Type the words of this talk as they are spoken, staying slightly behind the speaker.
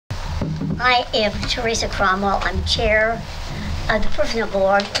I am Teresa Cromwell. I'm chair of the Personnel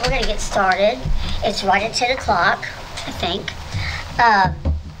Board. We're going to get started. It's right at 10 o'clock, I think.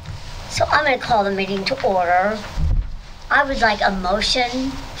 So I'm going to call the meeting to order. I would like a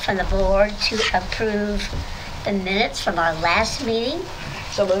motion from the board to approve the minutes from our last meeting.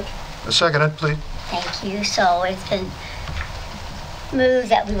 So moved. Seconded, please. Thank you. So it's been moved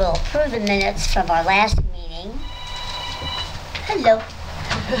that we will approve the minutes from our last meeting. Hello.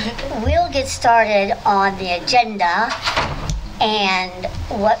 We'll get started on the agenda, and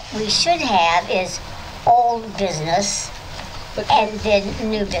what we should have is old business and then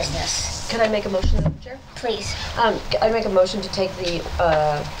new business. Can I make a motion, Madam Chair? Please. I make a motion to take the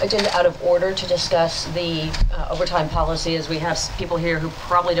agenda out of order to discuss the overtime policy, as we have people here who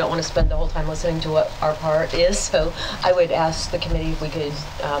probably don't want to spend the whole time listening to what our part is. So I would ask the committee if we could,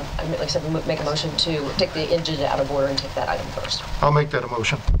 like I said, make a motion to take the agenda out of order and take that item first. I'll make that a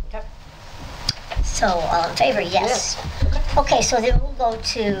motion. Okay. So all in favor? Yes. Okay, so then we'll go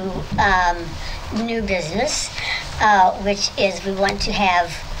to new business, which is we want to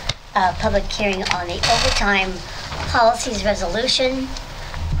have a public hearing on the overtime policies resolution.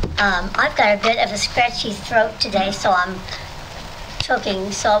 I've got a bit of a scratchy throat today, so I'm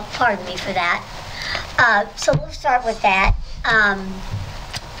choking, so pardon me for that. So we'll start with that.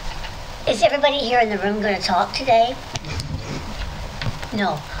 Is everybody here in the room going to talk today?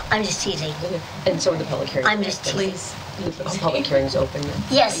 No, I'm just teasing. And so the public hearing. I'm just teasing. Please. The public hearing is open.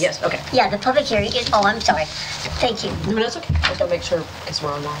 Yes. Yes, okay. Yeah, the public hearing is, oh, I'm sorry. Thank you. No, that's okay. I just want to make sure, because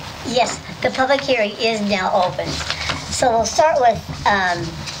we're online. Yes, the public hearing is now open. So we'll start with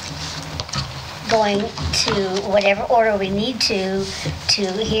going to whatever order we need to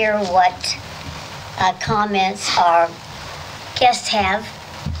hear what comments our guests have.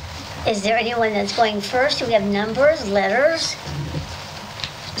 Is there anyone that's going first? Do we have numbers, letters?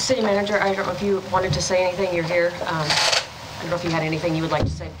 City Manager, I don't know if you wanted to say anything. You're here. I don't know if you had anything you would like to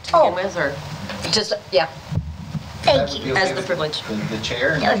say to begin with, or just, yeah. Thank you. As the privilege. The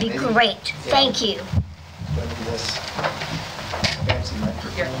chair? That would be great. Yeah. Thank you. This fancy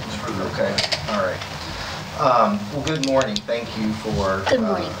microphone. Okay, all right. Well, good morning. Thank you for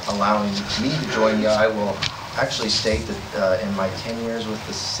allowing me to join you. I will actually state that in my 10 years with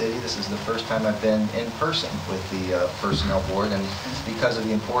the city, this is the first time I've been in person with the Personnel Board, and because of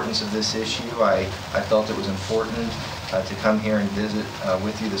the importance of this issue, I felt it was important to come here and visit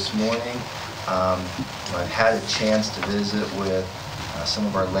with you this morning. I've had a chance to visit with some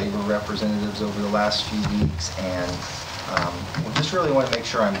of our labor representatives over the last few weeks, and we just really want to make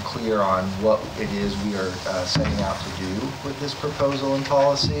sure I'm clear on what it is we are setting out to do with this proposal and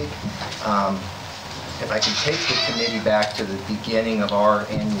policy. If I could take the committee back to the beginning of our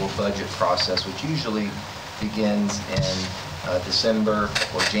annual budget process, which usually begins in December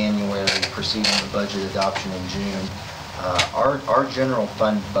or January, preceding the budget adoption in June, our general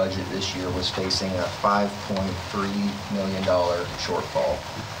fund budget this year was facing a $5.3 million shortfall,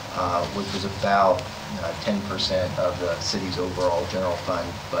 which was about 10% of the city's overall general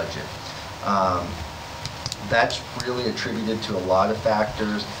fund budget. That's really attributed to a lot of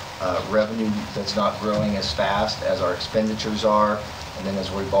factors. Revenue that's not growing as fast as our expenditures are, and then as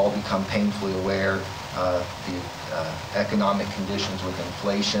we've all become painfully aware, the economic conditions with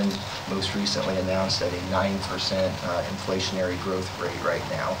inflation, most recently announced at a 9% inflationary growth rate right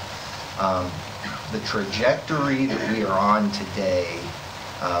now. The trajectory that we are on today,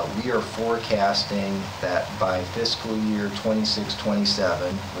 we are forecasting that by fiscal year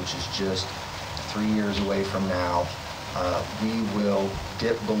 26-27, which is just 3 years away from now, we will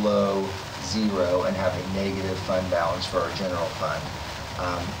dip below zero and have a negative fund balance for our general fund.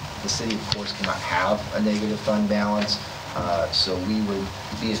 The city, of course, cannot have a negative fund balance, so we would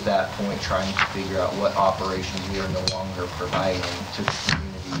be at that point trying to figure out what operations we are no longer providing to the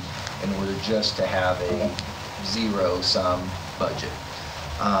community in order just to have a zero-sum budget.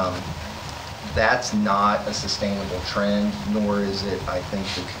 That's not a sustainable trend, nor is it, I think,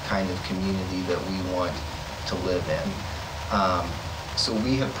 the kind of community that we want to live in. So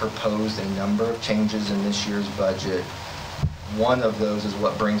we have proposed a number of changes in this year's budget. One of those is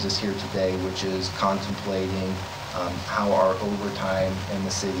what brings us here today, which is contemplating how our overtime in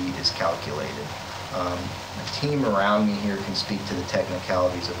the city is calculated. The team around me here can speak to the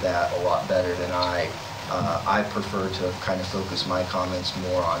technicalities of that a lot better than I. I prefer to kind of focus my comments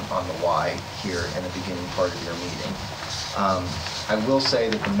more on the why here in the beginning part of your meeting. I will say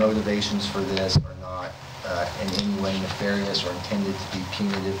that the motivations for this are not in any way nefarious or intended to be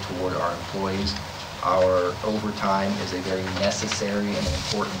punitive toward our employees. Our overtime is a very necessary and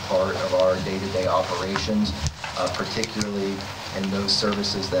important part of our day-to-day operations. particularly in those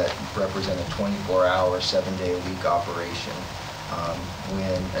services that represent a 24-hour, 7-day-a-week operation.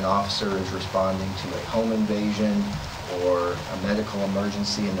 When an officer is responding to a home invasion or a medical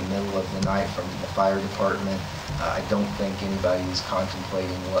emergency in the middle of the night from the fire department, I don't think anybody is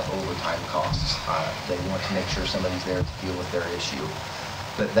contemplating what overtime costs. They want to make sure somebody's there to deal with their issue.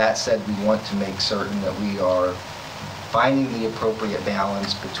 But that said, we want to make certain that we are finding the appropriate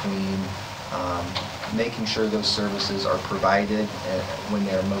balance between making sure those services are provided when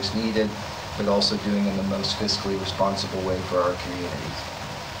they're most needed, but also doing in the most fiscally responsible way for our community.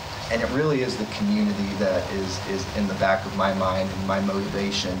 And it really is the community that is in the back of my mind and my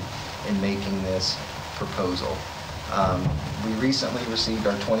motivation in making this proposal. We recently received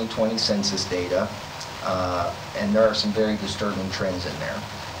our 2020 census data, and there are some very disturbing trends in there.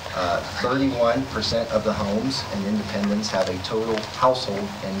 31% of the homes in Independence have a total household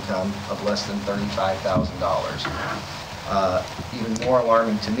income of less than $35,000. Even more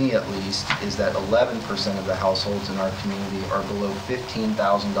alarming to me, at least, is that 11% of the households in our community are below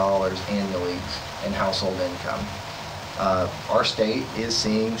 $15,000 annually in household income. Our state is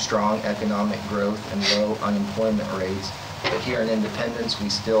seeing strong economic growth and low unemployment rates, but here in Independence, we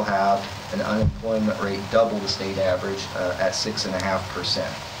still have an unemployment rate double the state average at 6.5%.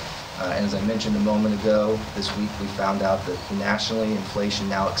 And as I mentioned a moment ago, this week we found out that nationally inflation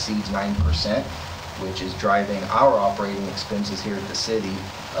now exceeds 9%, which is driving our operating expenses here at the city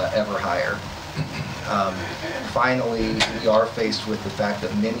ever higher. Finally, we are faced with the fact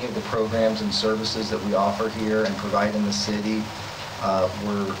that many of the programs and services that we offer here and provide in the city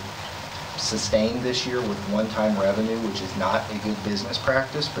were sustained this year with one-time revenue, which is not a good business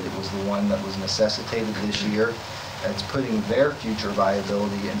practice, but it was the one that was necessitated this year. It's putting their future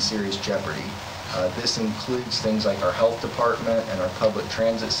viability in serious jeopardy. This includes things like our health department and our public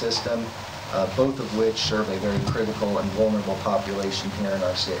transit system, both of which serve a very critical and vulnerable population here in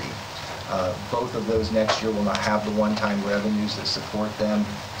our city. Both of those next year will not have the one-time revenues that support them,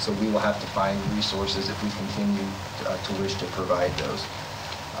 so we will have to find resources if we continue to wish to provide those.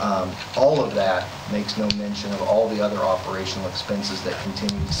 All of that makes no mention of all the other operational expenses that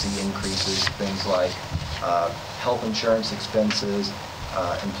continue to see increases, things like health insurance expenses,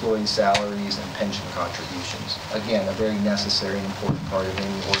 employee salaries, and pension contributions. Again, a very necessary and important part of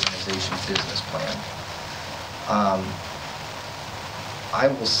any organization's business plan. I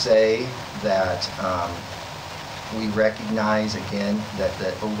will say that we recognize, again,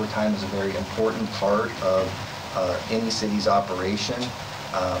 that overtime is a very important part of any city's operation.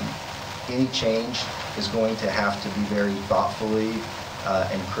 Any change is going to have to be very thoughtfully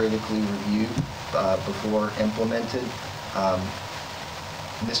and critically reviewed before implemented.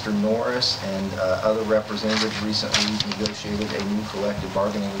 Mr. Norris and other representatives recently negotiated a new collective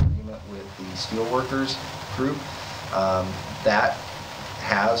bargaining agreement with the Steelworkers Group. That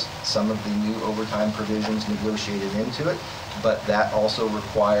has some of the new overtime provisions negotiated into it, but that also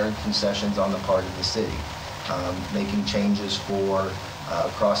required concessions on the part of the city, making changes for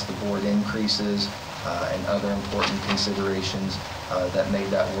across-the-board increases and other important considerations that made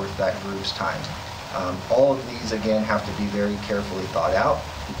that worth that group's time. All of these, again, have to be very carefully thought out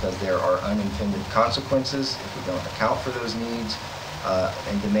because there are unintended consequences if we don't account for those needs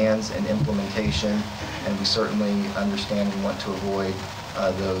and demands and implementation, and we certainly understand and want to avoid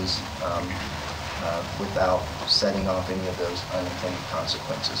those without setting off any of those unintended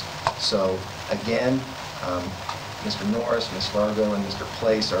consequences. So again, Mr. Norris, Ms. Fargo, and Mr.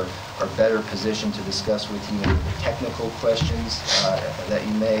 Place are better positioned to discuss with you any of the technical questions that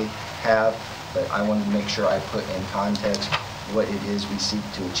you may have, but I wanted to make sure I put in context what it is we seek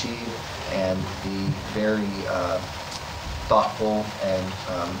to achieve and the very thoughtful and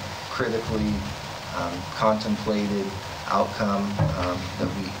critically contemplated outcome that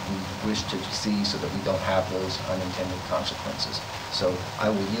we wish to see so that we don't have those unintended consequences. So I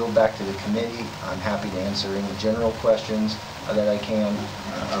will yield back to the committee. I'm happy to answer any general questions that I can.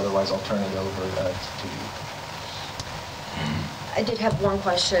 Otherwise, I'll turn it over to you. I did have one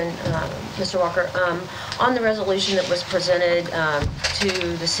question, Mr. Walker. On the resolution that was presented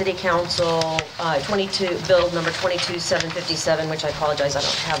to the City Council, Bill number 22757, which I apologize, I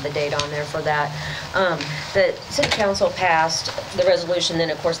don't have the date on there for that. The City Council passed the resolution, then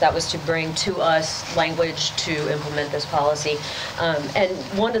of course that was to bring to us language to implement this policy. And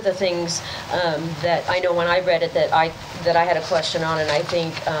one of the things that I know when I read it that I had a question on, and I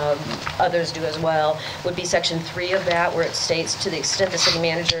think others do as well, would be section 3 of that, where it states to the extent the city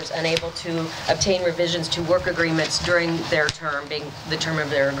manager is unable to obtain revisions to work agreements during their term, being the term of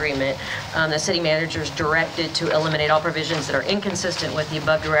their agreement, the city manager is directed to eliminate all provisions that are inconsistent with the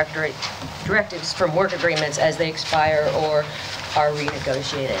above directives from work agreements as they expire or are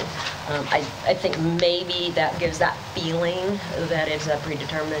renegotiated. I think maybe that gives that feeling that it's a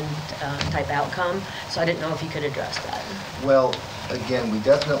predetermined type outcome. So I didn't know if you could address that. Well, again, we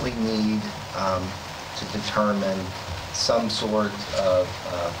definitely need to determine some sort of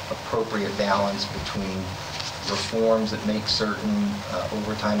appropriate balance between reforms that make certain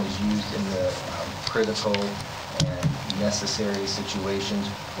overtime is used in the critical and necessary situations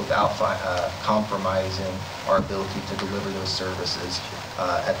without compromising our ability to deliver those services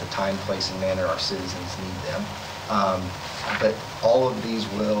at the time, place, and manner our citizens need them. But all of these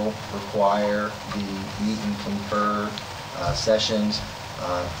will require the meet and confer sessions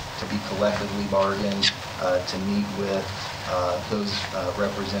to be collectively bargained, to meet with those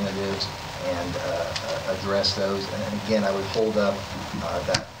representatives and address those. And again, I would hold up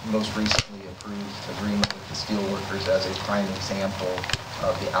that most recently approved agreement with the steelworkers as a prime example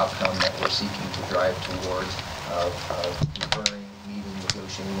of the outcome that we're seeking to drive towards of conferring, meeting,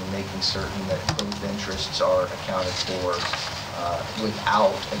 negotiating, and making certain that both interests are accounted for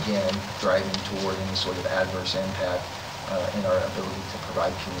without, again, driving toward any sort of adverse impact in our ability to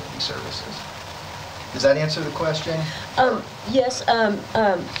provide community services. Does that answer the question? Yes, I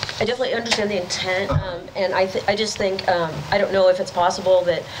definitely understand the intent, and I just think, I don't know if it's possible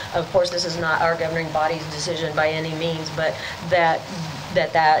that, of course, this is not our governing body's decision by any means, but that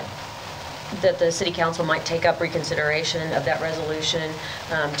the city council might take up reconsideration of that resolution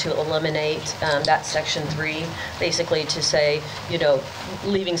to eliminate that section 3, basically to say,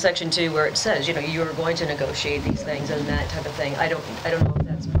 leaving section 2 where it says, you're going to negotiate these things and that type of thing. I don't know if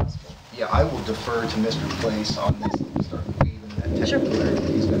that's possible. Yeah, I will defer to Mr. Place on this and start weaving that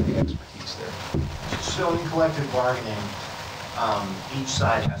technicality. He's going to be expertise there. So in collective bargaining, each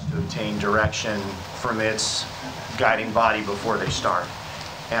side has to obtain direction from its guiding body before they start.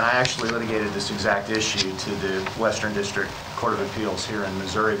 And I actually litigated this exact issue to the Western District Court of Appeals here in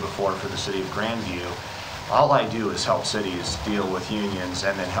Missouri before for the city of Grandview. All I do is help cities deal with unions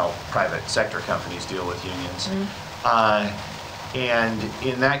and then help private sector companies deal with unions. And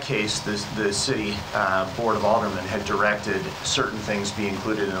in that case, the city board of aldermen had directed certain things be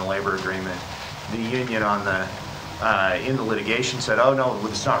included in a labor agreement. The union on in the litigation said, oh no,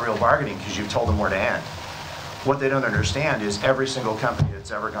 it's not real bargaining because you've told them where to end. What they don't understand is every single company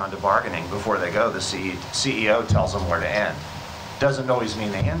that's ever gone to bargaining before they go, the CEO tells them where to end. Doesn't always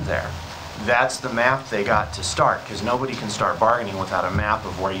mean they end there. That's the map they got to start, because nobody can start bargaining without a map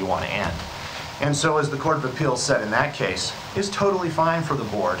of where you want to end. And so, as the Court of Appeals said in that case, it's totally fine for the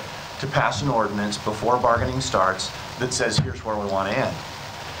board to pass an ordinance before bargaining starts that says here's where we want to end.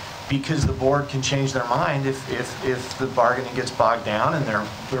 Because the board can change their mind if the bargaining gets bogged down and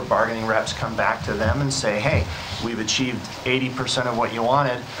their bargaining reps come back to them and say, hey, we've achieved 80% of what you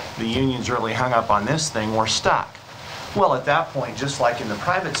wanted, the union's really hung up on this thing, we're stuck. Well, at that point, just like in the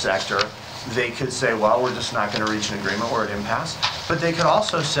private sector, they could say, well, we're just not going to reach an agreement, we're at impasse. But they could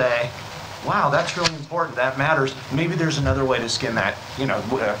also say, wow, that's really important, that matters. Maybe there's another way to skin that,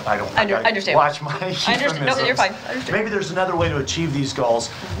 I understand. Watch my euphemisms. No, you're fine. I understand. Maybe there's another way to achieve these goals.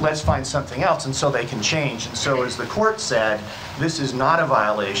 Let's find something else, and so they can change. And so as the court said, this is not a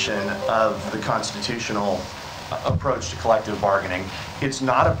violation of the constitutional approach to collective bargaining. It's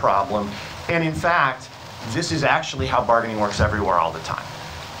not a problem. And in fact, this is actually how bargaining works everywhere all the time.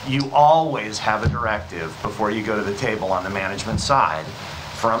 You always have a directive before you go to the table on the management side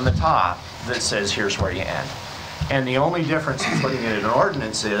from the top that says here's where you end. And the only difference in putting it in an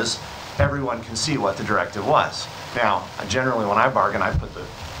ordinance is everyone can see what the directive was. Now, generally when I bargain, I put the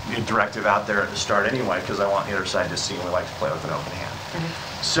directive out there at the start anyway because I want the other side to see and we like to play with an open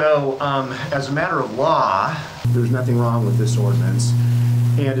hand. So as a matter of law, there's nothing wrong with this ordinance.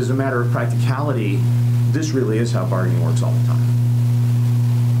 And as a matter of practicality, this really is how bargaining works all the time.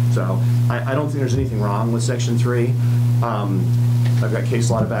 So I don't think there's anything wrong with Section 3. I've got case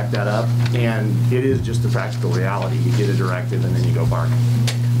law to back that up, and it is just the practical reality. You get a directive and then you go bargain.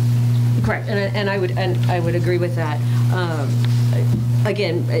 Correct, and I would agree with that.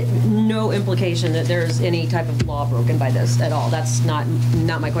 Again, no implication that there's any type of law broken by this at all. That's not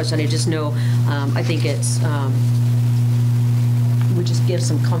my question. I just know I think it's would just give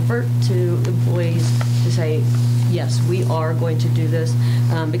some comfort to employees to say, yes, we are going to do this,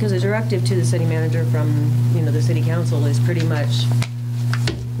 because a directive to the city manager from the city council is pretty much.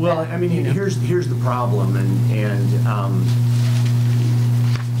 Well, I mean, here's the problem, and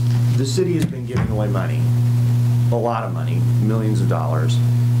the city has been giving away money a lot of money, millions of dollars,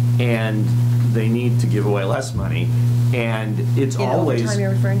 and they need to give away less money, and it's In always... overtime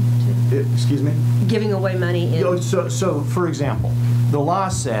you're referring to? Excuse me? Giving away money in... So for example, the law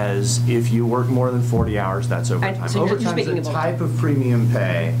says if you work more than 40 hours, that's overtime. So you're Overtime is speaking a of overtime. type of premium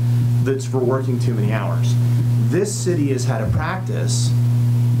pay that's for working too many hours. This city has had a practice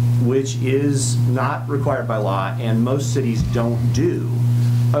which is not required by law, and most cities don't do,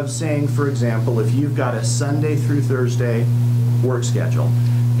 of saying, for example, if you've got a Sunday through Thursday work schedule,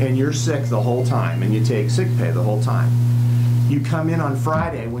 and you're sick the whole time, and you take sick pay the whole time, you come in on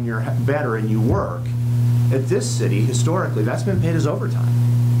Friday when you're better and you work, at this city, historically, that's been paid as overtime.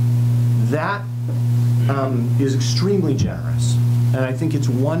 That is extremely generous, and I think it's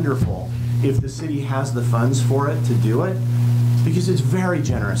wonderful if the city has the funds for it to do it, because it's very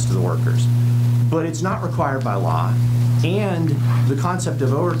generous to the workers. But it's not required by law, and the concept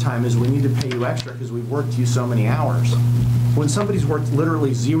of overtime is we need to pay you extra because we've worked you so many hours. When somebody's worked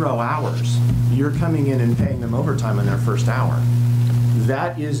literally 0 hours, you're coming in and paying them overtime in their first hour.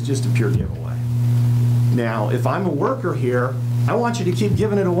 That is just a pure giveaway. Now, if I'm a worker here, I want you to keep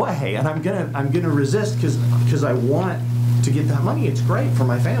giving it away, and I'm gonna resist because I want to get that money. It's great for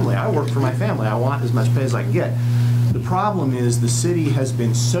my family. I work for my family. I want as much pay as I can get. The problem is the city has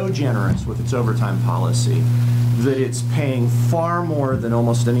been so generous with its overtime policy that it's paying far more than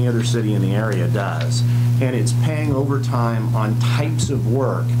almost any other city in the area does. And it's paying overtime on types of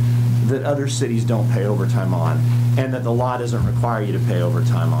work that other cities don't pay overtime on, and that the law doesn't require you to pay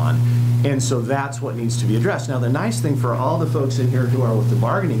overtime on. And so that's what needs to be addressed. Now, the nice thing for all the folks in here who are with the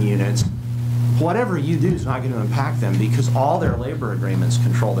bargaining units, whatever you do is not going to impact them because all their labor agreements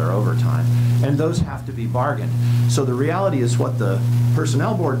control their overtime, and those have to be bargained. So the reality is what the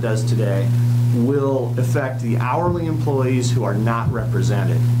Personnel Board does today will affect the hourly employees who are not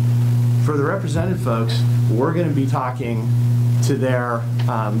represented. For the represented folks, we're going to be talking to their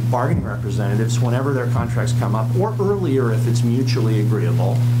bargaining representatives whenever their contracts come up, or earlier if it's mutually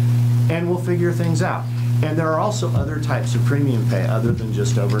agreeable, and we'll figure things out. And there are also other types of premium pay other than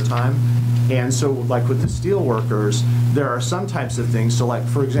just overtime. And so, like with the steel workers, there are some types of things. So, like,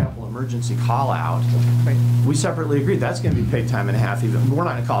 for example, emergency call-out, we separately agreed that's going to be paid time and a half. Even we're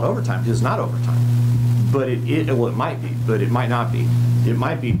not going to call it overtime because it's not overtime. But well, it might be, but it might not be. It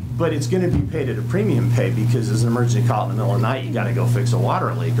might be, but it's going to be paid at a premium pay because as an emergency call in the middle of the night, you got to go fix a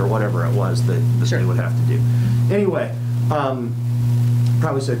water leak or whatever it was that the city would have to do. Anyway,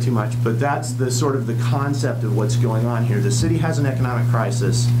 probably said too much, but that's the sort of the concept of what's going on here. The city has an economic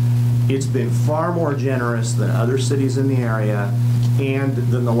crisis. It's been far more generous than other cities in the area and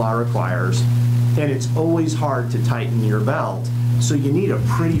than the law requires, and it's always hard to tighten your belt. So you need a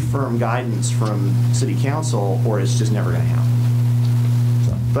pretty firm guidance from city council or it's just never going to happen.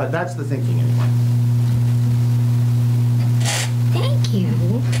 So, but that's the thinking anyway. Thank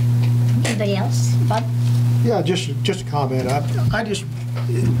you. Anybody else? Bob? Yeah, just a comment. I just,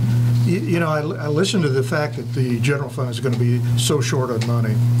 you know, I listened to the fact that the general fund is going to be so short on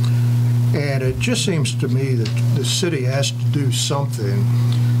money. And it just seems to me that the city has to do something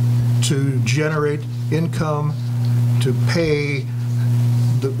to generate income, to pay.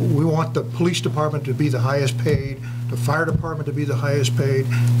 We want the police department to be the highest paid, the fire department to be the highest paid,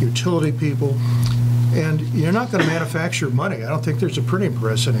 utility people. And you're not going to manufacture money. I don't think there's a printing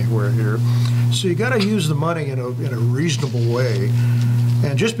press anywhere here. So you got to use the money in a reasonable way.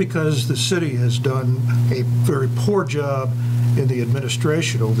 And just because the city has done a very poor job in the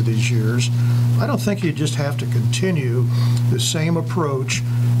administration over these years, I don't think you just have to continue the same approach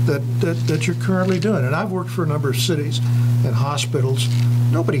that you're currently doing. And I've worked for a number of cities and hospitals.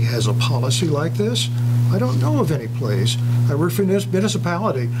 Nobody has a policy like this. I don't know of any place. I worked for this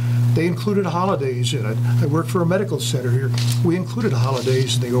municipality. They included holidays in it. I worked for a medical center here. We included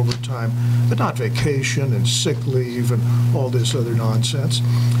holidays in the overtime, but not vacation and sick leave and all this other nonsense.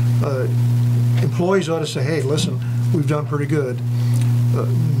 Employees ought to say, hey, listen, we've done pretty good.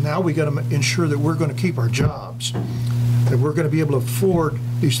 Now we got to ensure that we're going to keep our jobs, that we're going to be able to afford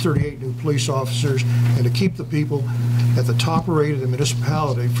these 38 new police officers and to keep the people at the top rate of the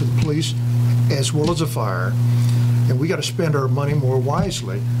municipality for the police as well as the fire. And we got to spend our money more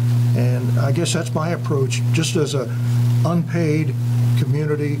wisely. And I guess that's my approach, just as a unpaid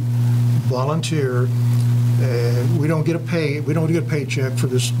community volunteer. We don't get a paycheck for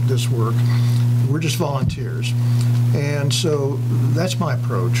this work. We're just volunteers. And so that's my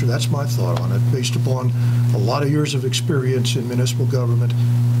approach, or that's my thought on it, based upon a lot of years of experience in municipal government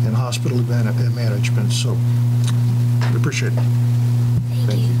and hospital management. So I appreciate it.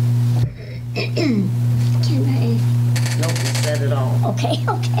 Thank you. Can I? Nope, you said it all. Okay.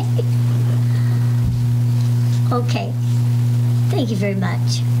 Okay. Thank you very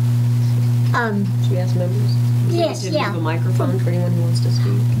much. Should we ask members? Yes, Do we yeah. have a microphone for anyone who wants to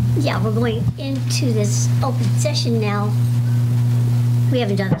speak? Yeah, we're going into this open session now. We have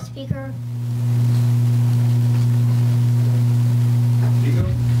another speaker.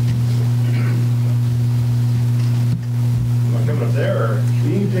 Coming up there, or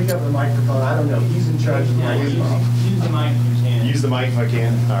you can pick up the microphone. I don't know. He's in charge of the microphone. Use the mic if you can. Use the mic if I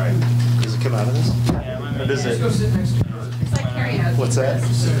can. All right. Does it come out of this? Yeah, Or does it? Go sit next to Kurt. It's like Carrie has. What's that?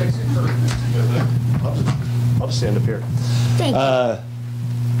 Sit next to Kurt. I'll just stand up here. Thank you.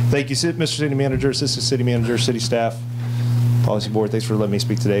 Thank you, Mr. City Manager, Assistant City Manager, City Staff, Policy Board. Thanks for letting me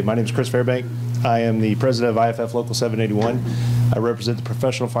speak today. My name is Chris Fairbank. I am the President of IFF Local 781. I represent the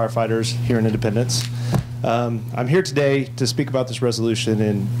professional firefighters here in Independence. I'm here today to speak about this resolution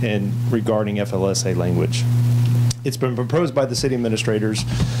and regarding FLSA language. It's been proposed by the city administrators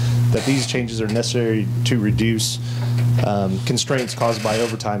that these changes are necessary to reduce constraints caused by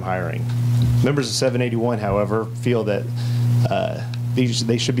overtime hiring. Members of 781, however, feel that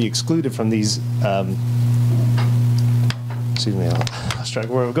they should be excluded from these. Excuse me, I lost track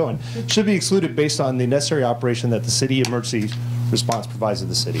of where I'm going. Should be excluded based on the necessary operation that the city emergency response provides to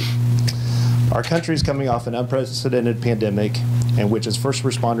the city. Our country is coming off an unprecedented pandemic in which its first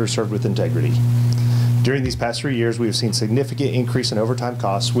responders served with integrity. During these past 3 years, we have seen significant increase in overtime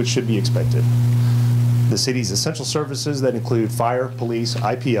costs, which should be expected. The city's essential services that include fire, police,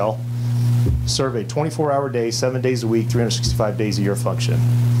 IPL, serve a 24-hour day, 7 days a week, 365 days a year function.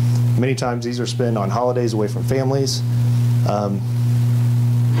 Many times these are spent on holidays away from families,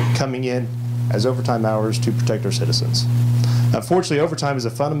 coming in as overtime hours to protect our citizens. Unfortunately, overtime is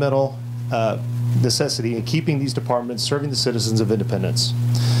a fundamental necessity in keeping these departments serving the citizens of Independence.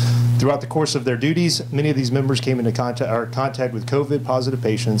 Throughout the course of their duties, many of these members came into contact with COVID-positive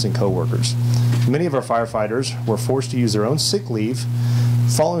patients and coworkers. Many of our firefighters were forced to use their own sick leave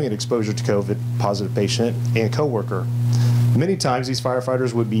following an exposure to COVID-positive patient and coworker. Many times, these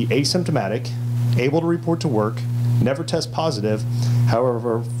firefighters would be asymptomatic, able to report to work, never test positive,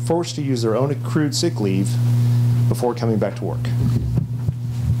 however, forced to use their own accrued sick leave before coming back to work,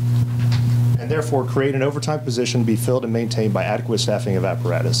 and therefore create an overtime position to be filled and maintained by adequate staffing of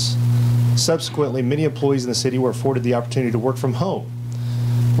apparatus. Subsequently, many employees in the city were afforded the opportunity to work from home,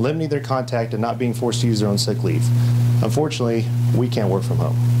 limiting their contact and not being forced to use their own sick leave. Unfortunately, we can't work from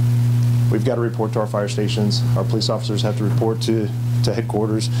home. We've got to report to our fire stations. Our police officers have to report to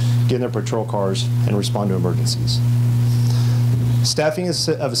headquarters, get in their patrol cars, and respond to emergencies. Staffing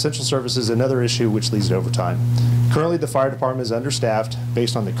of essential services is another issue which leads to overtime. Currently, the fire department is understaffed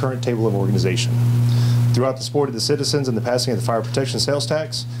based on the current table of organization. Throughout the support of the citizens and the passing of the fire protection sales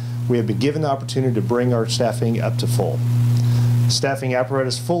tax, we have been given the opportunity to bring our staffing up to full. Staffing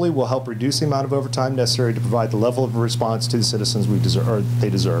apparatus fully will help reduce the amount of overtime necessary to provide the level of response to the citizens they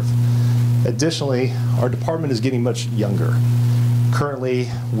deserve. Additionally, our department is getting much younger. Currently,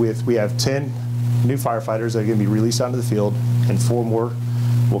 we have 10 new firefighters that are going to be released onto the field, and 4 more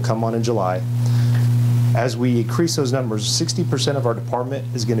will come on in July. As we increase those numbers, 60% of our department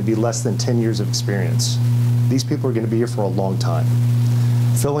is going to be less than 10 years of experience. These people are going to be here for a long time.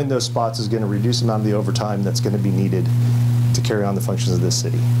 Filling those spots is going to reduce the amount of the overtime that's going to be needed to carry on the functions of this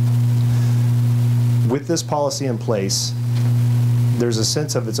city. With this policy in place, there's a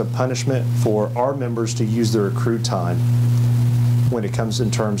sense of it's a punishment for our members to use their accrued time when it comes in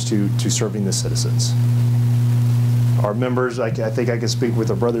terms to serving the citizens. Our members, I think I can speak with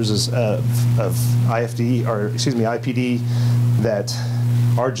our brothers of IFD, or excuse me, IPD, that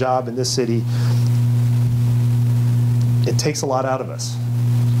our job in this city, it takes a lot out of us.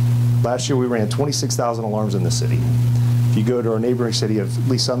 Last year we ran 26,000 alarms in the city. If you go to our neighboring city of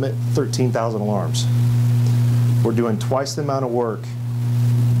Lee Summit, 13,000 alarms. We're doing twice the amount of work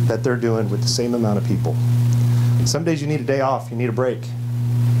that they're doing with the same amount of people. Some days you need a day off, you need a break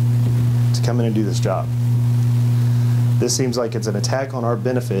to come in and do this job. This seems like it's an attack on our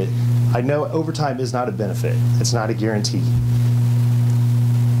benefit. I know overtime is not a benefit, it's not a guarantee.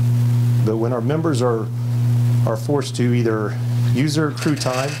 But when our members are forced to either use their accrued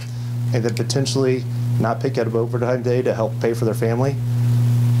time and then potentially not pick up an overtime day to help pay for their family,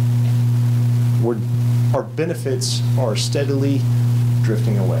 our benefits are steadily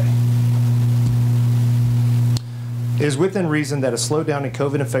drifting away. It is within reason that a slowdown in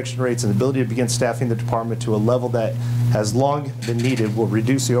COVID infection rates and the ability to begin staffing the department to a level that has long been needed will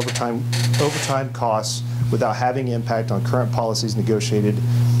reduce the overtime costs without having impact on current policies negotiated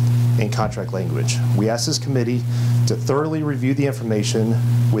in contract language. We ask this committee to thoroughly review the information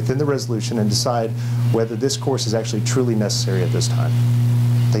within the resolution and decide whether this course is actually truly necessary at this time.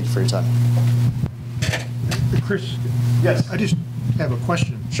 Thank you for your time. Chris, Yes. I just have a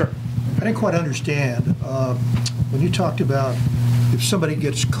question. Sure. I didn't quite understand, when you talked about if somebody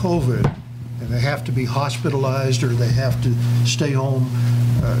gets COVID and they have to be hospitalized or they have to stay home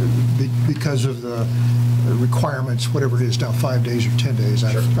because of the requirements, whatever it is now, 5 days or 10 days,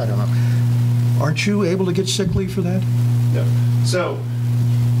 I don't know. Aren't you able to get sick leave for that? No. So,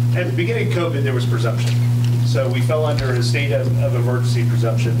 at the beginning of COVID, there was presumption. So we fell under a state of emergency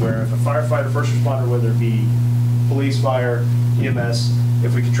presumption where if a firefighter, first responder, whether it be police, fire, EMS,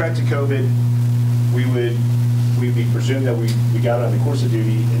 if we contracted COVID, we'd be presumed that we got it on the course of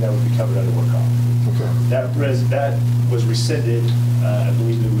duty and that would be covered under work comp. Okay. That was rescinded, I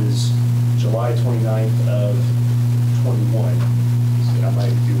believe it was July 29th of 21. I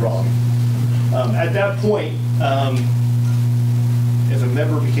might be wrong. At that point, if a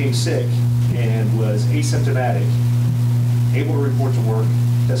member became sick and was asymptomatic, able to report to work,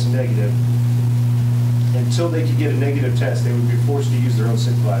 tested negative, until they could get a negative test, they would be forced to use their own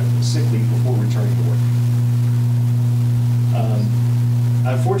sick leave before returning to work.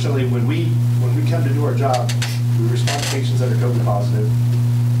 Unfortunately, when we come to do our job, we respond to patients that are COVID positive.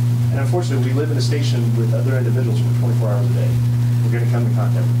 And unfortunately, we live in a station with other individuals for 24 hours a day. We're going to come in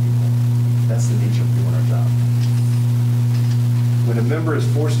contact with people. That's the nature of doing our job. When a member is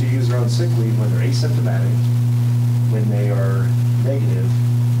forced to use their own sick leave when they're asymptomatic, when they are negative,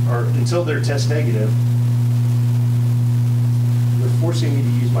 or until they're test negative, they're forcing me to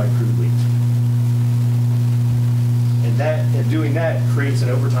use my accrued leave. And doing that creates an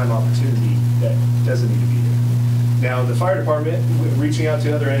overtime opportunity that doesn't need to be there. Now, the fire department, reaching out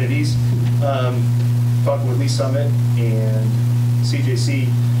to other entities, talking with Lee Summit and CJC,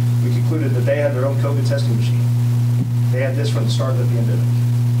 we concluded that they had their own COVID testing machine. They had this from the start of the pandemic.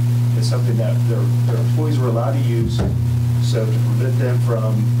 It's something that their employees were allowed to use, so to prevent them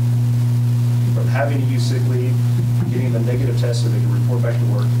from having to use sick leave, getting the negative test so they can report back to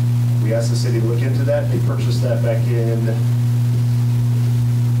work. We asked the city to look into that. They purchased that back in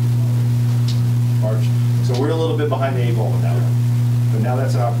March. So we're a little bit behind the 8 ball with that one. But now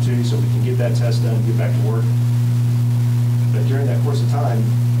that's an opportunity so we can get that test done and get back to work. But during that course of time,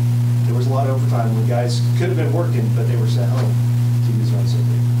 there was a lot of overtime when guys could have been working, but they were sent home to use their own sick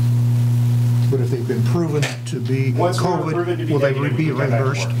leave. But if they've been proven to be Once they were proven to COVID, be will they negative, be we could come back to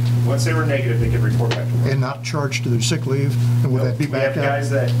reimbursed work. Once they were negative, they could report back to work. and not charged to their sick leave? And will No, that be backed We have out? guys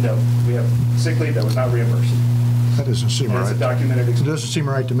that, no, we have sick leave that was not reimbursed. That doesn't seem And that's a right. documented It expense. doesn't seem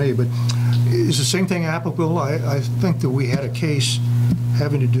right to me, but is the same thing applicable? I think that we had a case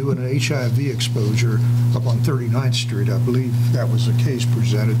having to do with an HIV exposure up on 39th Street. I believe that was the case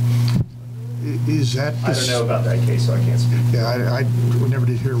presented. Is that? I don't know about that case, so I can't speak. Yeah, I never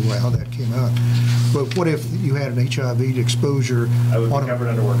did hear how that came out. But what if you had an HIV exposure? I would be on a- covered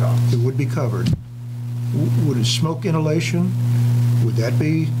under work comp. It would be covered. Would it smoke inhalation, would that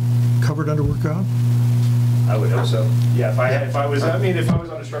be covered under work comp? I would hope so. Yeah, if I was on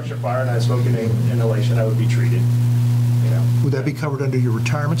a structure fire and I had smoking inhalation, I would be treated, you know. Would that be covered under your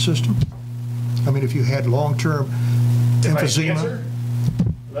retirement system? I mean, if you had long-term If I had emphysema? cancer,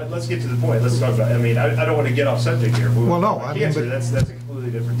 let's get to the point. Let's talk about, I don't want to get off subject here. Well, no, I mean, Cancer, but- that's a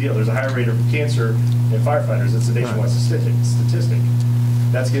completely different deal. There's a higher rate of cancer in firefighters. It's a nationwide statistic.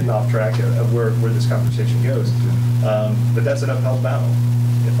 That's getting off track of where this conversation goes. But that's an uphill battle.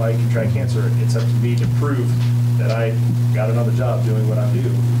 If I contract cancer, it's up to me to prove that I got another job doing what I do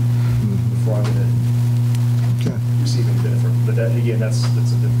before I'm going to Okay, receive any benefit. But that, again, that's a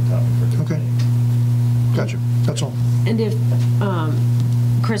different topic for a different okay. day. Gotcha, that's all. And if,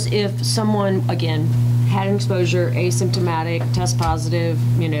 Chris, if someone, again, had an exposure, asymptomatic, test positive,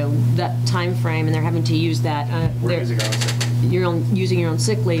 that time frame, and they're having to use that, We're using our own sick leave, using your own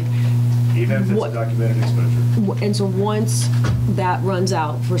sick leave, even if it's What- a documented exposure. and so once that runs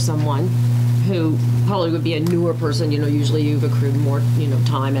out for someone who probably would be a newer person, usually you've accrued more,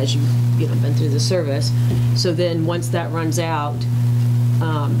 time as you've been through the service. So then once that runs out,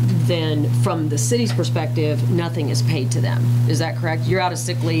 then from the city's perspective, nothing is paid to them. Is that correct? You're out of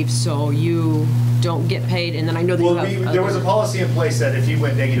sick leave, so you don't get paid, and then I know that you Well, have. there was a policy in place that if you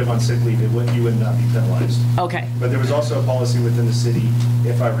went negative on sick leave, you would not be penalized. Okay, But there was also a policy within the city,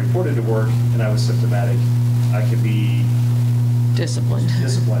 if I reported to work and I was symptomatic, I could be disciplined.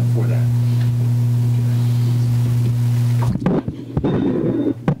 disciplined for that.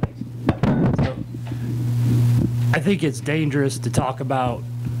 I think it's dangerous to talk about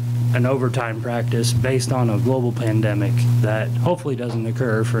an overtime practice based on a global pandemic that hopefully doesn't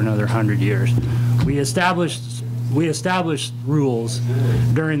occur for another 100 years. We established rules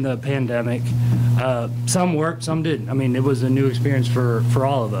during the pandemic. Some worked, some didn't. I mean, it was a new experience for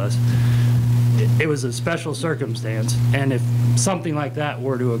all of us. it was a special circumstance, and if something like that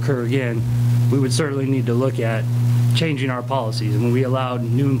were to occur again, we would certainly need to look at changing our policies. And when we allowed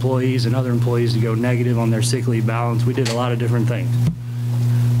new employees and other employees to go negative on their sick leave balance, we did a lot of different things.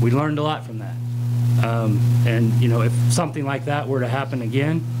 We learned a lot from that. And, you know, if something like that were to happen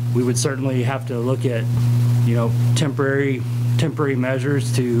again, we would certainly have to look at, you know, temporary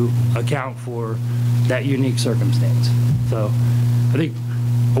measures to account for that unique circumstance. So I think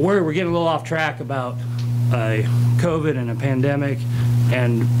we're getting a little off track about COVID and a pandemic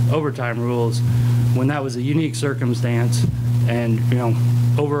and overtime rules when that was a unique circumstance. And, you know,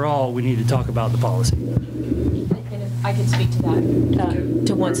 overall, we need to talk about the policy. And if I could speak to that,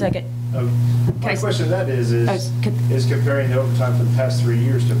 to 1 second. My question to that is comparing the overtime for the past 3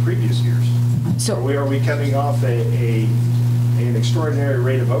 years to previous years. So Are we coming off an extraordinary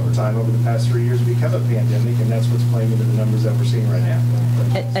rate of overtime over the past 3 years because of a pandemic, and that's what's playing into the numbers that we're seeing right now?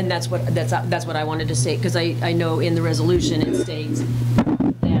 And that's what I wanted to say, because I know in the resolution it states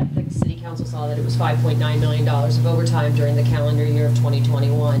that the city council saw that it was $5.9 million of overtime during the calendar year of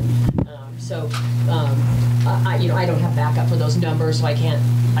 2021. I don't have backup for those numbers, so I can't,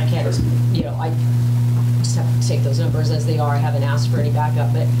 you know, I just have to take those numbers as they are. I haven't asked for any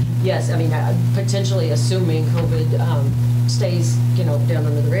backup, but yes, I mean, potentially assuming COVID stays, you know, down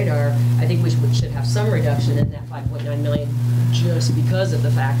under the radar, I think we should have some reduction in that 5.9 million just because of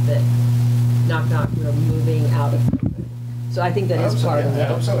the fact that we're moving out of COVID. So I think that is part of it. I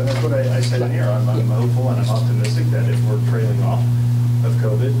hope so, and that's what I said in here. I'm hopeful and I'm optimistic that if we're trailing off of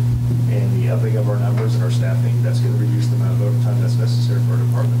COVID and the upping of our numbers and our staffing, that's going to reduce the amount of overtime that's necessary for our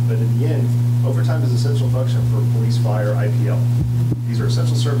department. But in the end, overtime is an essential function for police, fire, IPL. These are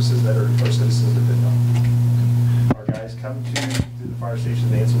essential services that our citizens depend on. Our guys come to the fire station,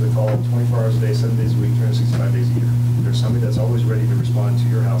 they answer the call 24 hours a day, 7 days a week, 365 days a year. There's somebody that's always ready to respond to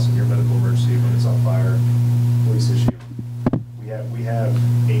your house and your medical emergency when it's on fire, police issue. We have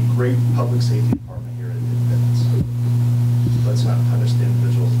a great public safety department here at Independence. Let's not punish the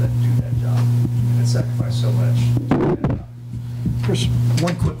individuals that do that job and sacrifice so much to do that job. Chris,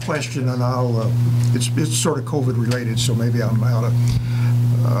 one quick question, and it's sort of COVID related, so maybe I'm out of.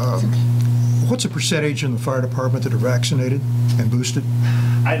 What's the percentage in the fire department that are vaccinated and boosted?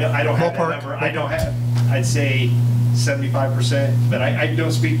 I don't have that number. I don't have. I'd say 75%, but I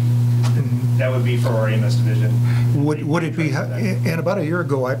don't speak. That would be for our EMS division. Would it be? And about a year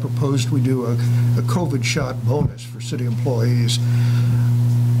ago, I proposed we do a COVID shot bonus for city employees.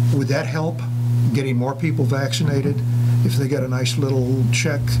 Would that help getting more people vaccinated if they get a nice little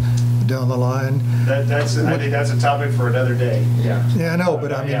check down the line? I think that's a topic for another day. Yeah. Yeah, I know,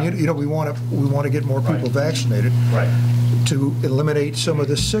 but I mean, you know, we want to get more people vaccinated, right, to eliminate some of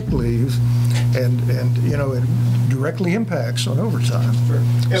the sick leave, and you know, it directly impacts on overtime. Sure.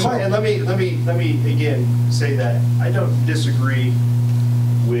 And let me again say that I don't disagree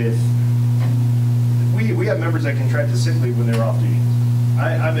with. We have members that contract the sick leave when they're off duty.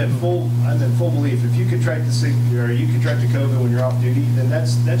 I'm in full belief if you contract the sick or you contract the COVID when you're off duty, then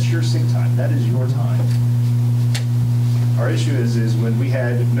that's your sick time. That is your time. Our issue is when we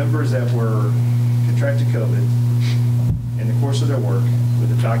had members that were contracted COVID in the course of their work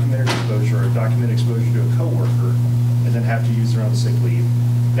with a documented exposure or a documented exposure to a coworker, and then have to use their own sick leave.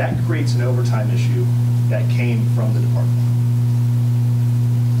 That creates an overtime issue that came from the department.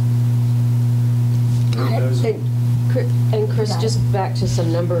 And Chris, just back to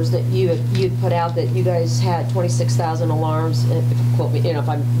some numbers that you'd put out, that you guys had 26,000 alarms. Quote me, you know, if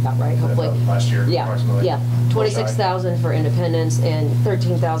I'm about right. Hopefully. Last year, yeah, approximately. Yeah, 26,000 for Independence and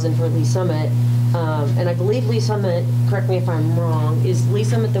 13,000 for Lee Summit. And I believe Lee Summit, correct me if I'm wrong, is Lee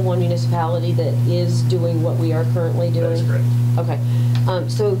Summit the one municipality that is doing what we are currently doing? That's correct. Okay.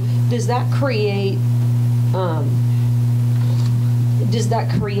 So does that create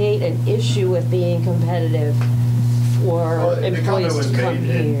an issue with being competitive for employees to come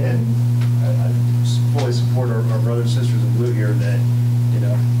here? And I fully support our brothers and sisters in blue here that, you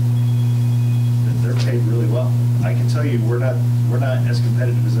know, that they're paid really well. I can tell you we're not as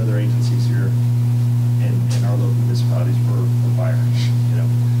competitive as other agencies here in our local municipalities for fire. You know,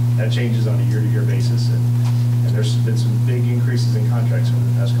 that changes on a year-to-year basis, and there's been some big increases in contracts over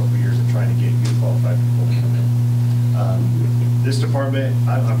the past couple of years in trying to get good qualified people to come in. This department,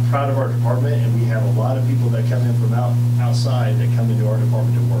 I'm proud of our department, and we have a lot of people that come in from outside that come into our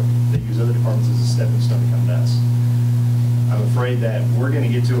department to work. They use other departments as a stepping stone to come to us. I'm afraid that we're going to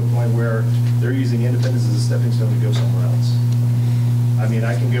get to a point where they're using Independence as a stepping stone to go somewhere else. I mean,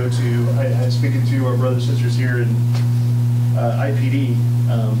 I can go to, I'm speaking to our brothers and sisters here in IPD,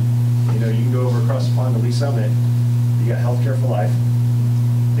 you know, you can go over across the pond to Lee Summit. You got Healthcare for Life.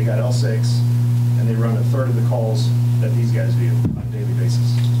 They got L6. and they run a third of the calls that these guys do on a daily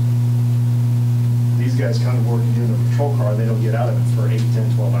basis. These guys come to work and do in a patrol car, they don't get out of it for 8,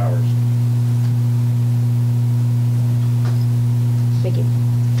 10, 12 hours. Thank you.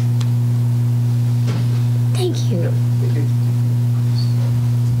 Thank you. Goodness.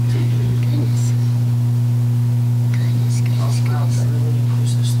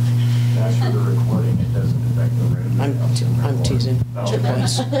 As for the recording, it doesn't affect the room. I'm teasing.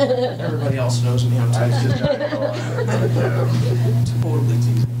 Please. Everybody else knows me. I'm teasing. Totally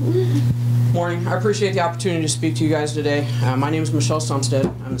teasing. Morning. I appreciate the opportunity to speak to you guys today. My name is Michelle Sumstead.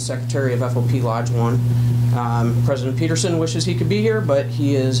 I'm the secretary of FOP Lodge 1. President Peterson wishes he could be here, but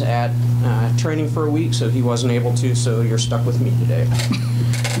he is at training for a week, so he wasn't able to, so you're stuck with me today.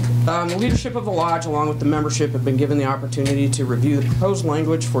 The leadership of the Lodge, along with the membership, have been given the opportunity to review the proposed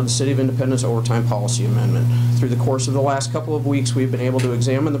language for the City of Independence Overtime Policy Amendment. Through the course of the last couple of weeks, we've been able to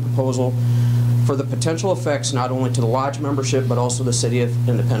examine the proposal for the potential effects not only to the Lodge membership, but also the City of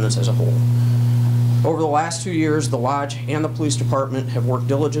Independence as a whole. Over the last 2 years, the Lodge and the Police Department have worked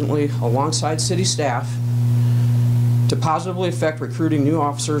diligently alongside city staff to positively affect recruiting new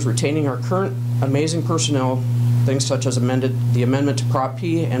officers, retaining our current amazing personnel. Things such as the amendment to Prop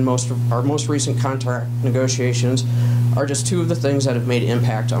P and our most recent contract negotiations are just two of the things that have made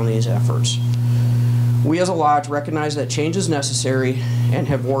impact on these efforts. We as a Lodge recognize that change is necessary and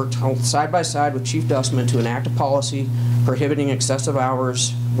have worked side by side with Chief Dustman to enact a policy prohibiting excessive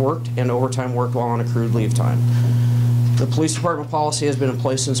hours worked and overtime worked while on accrued leave time. The Police Department policy has been in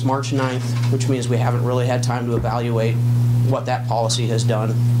place since March 9th, which means we haven't really had time to evaluate what that policy has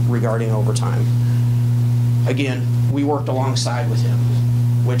done regarding overtime. Again, we worked alongside with him,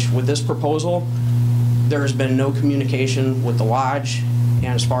 which with this proposal, there has been no communication with the Lodge,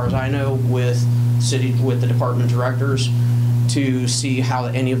 and as far as I know, with the department directors to see how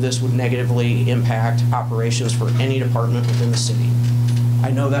any of this would negatively impact operations for any department within the city.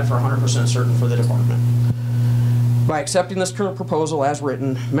 I know that for 100% certain for the department. By accepting this current proposal as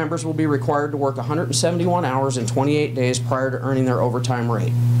written, members will be required to work 171 hours in 28 days prior to earning their overtime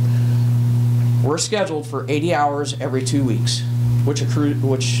rate. We're scheduled for 80 hours every 2 weeks, which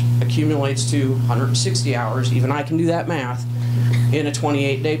accumulates to 160 hours, even I can do that math, in a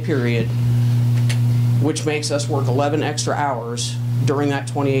 28-day period, which makes us work 11 extra hours during that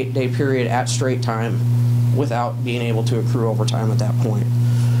 28-day period at straight time without being able to accrue overtime at that point.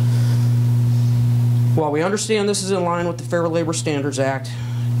 While we understand this is in line with the Fair Labor Standards Act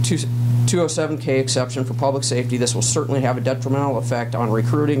 207K exception for public safety, this will certainly have a detrimental effect on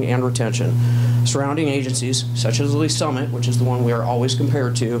recruiting and retention. Surrounding agencies, such as Lee Summit, which is the one we are always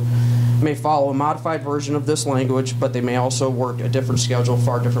compared to, may follow a modified version of this language, but they may also work a different schedule,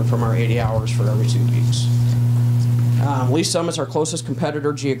 far different from our 80 hours for every 2 weeks. Lee Summit's our closest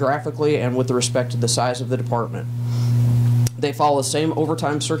competitor geographically and with respect to the size of the department. They follow the same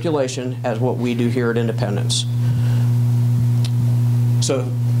overtime circulation as what we do here at Independence. So,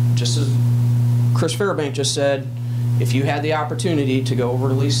 just as Chris Fairbank just said, if you had the opportunity to go over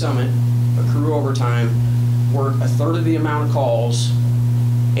to Lee Summit, accrue overtime, work a third of the amount of calls,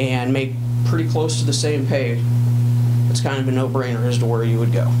 and make pretty close to the same pay, it's kind of a no-brainer as to where you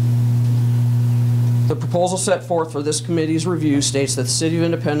would go. The proposal set forth for this committee's review states that the City of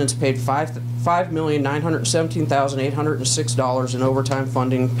Independence paid $5,917,806 in overtime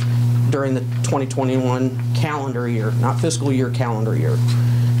funding during the 2021 calendar year, not fiscal year, calendar year.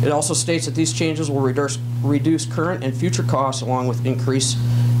 It also states that these changes will reduce current and future costs along with increased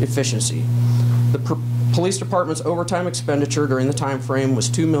efficiency. The Police Department's overtime expenditure during the time frame was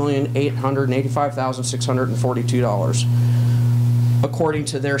 $2,885,642, according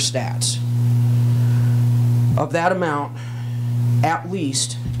to their stats. Of that amount, at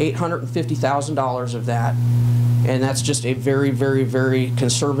least $850,000 of that, and that's just a very, very, very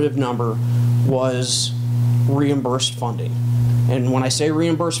conservative number, was reimbursed funding. And when I say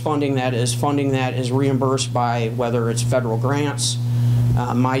reimbursed funding is reimbursed by whether it's federal grants.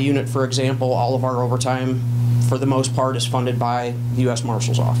 My unit, for example, all of our overtime, for the most part, is funded by the U.S.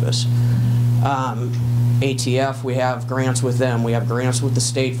 Marshal's Office. ATF, we have grants with them. We have grants with the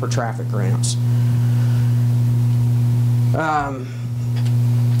state for traffic grants.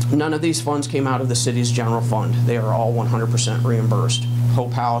 None of these funds came out of the city's general fund. They are all 100% reimbursed.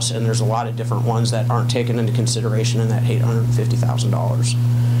 Hope House, and there's a lot of different ones that aren't taken into consideration in that $850,000.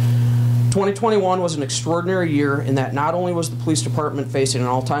 2021 was an extraordinary year in that not only was the police department facing an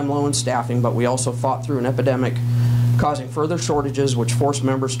all-time low in staffing, but we also fought through an epidemic causing further shortages which forced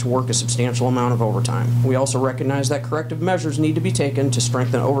members to work a substantial amount of overtime. We also recognize that corrective measures need to be taken to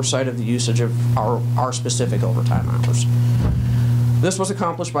strengthen oversight of the usage of our specific overtime hours. This was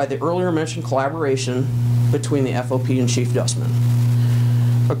accomplished by the earlier mentioned collaboration between the FOP and Chief Dustman.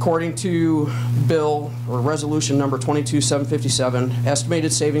 According to Bill or Resolution number 22757,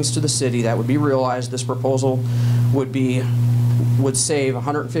 estimated savings to the city that would be realized, this proposal would save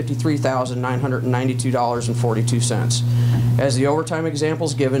 $153,992.42. As the overtime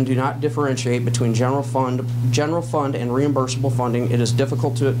examples given do not differentiate between general fund and reimbursable funding, it is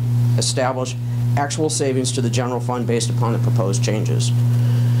difficult to establish actual savings to the general fund based upon the proposed changes.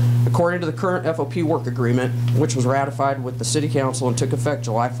 According to the current FOP work agreement, which was ratified with the City Council and took effect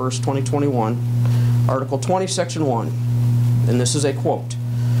July 1st, 2021, Article 20, Section 1, and this is a quote,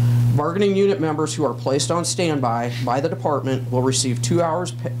 bargaining unit members who are placed on standby by the department will receive 2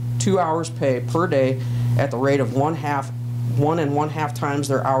 hours pay per day at the rate of 1.5 times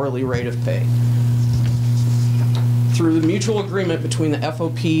their hourly rate of pay. Through the mutual agreement between the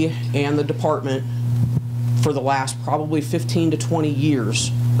FOP and the department for the last probably 15 to 20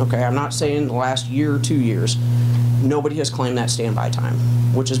 years, okay, I'm not saying the last year or 2 years, nobody has claimed that standby time,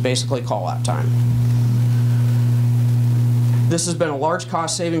 which is basically call-out time. This has been a large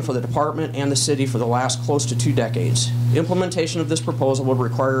cost saving for the department and the city for the last close to 2 decades. Implementation of this proposal would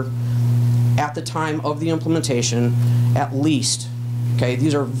require, at the time of the implementation, at least, okay,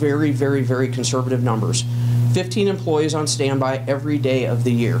 these are very, very, very conservative numbers, 15 employees on standby every day of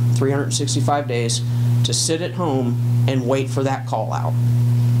the year, 365 days, to sit at home and wait for that call out.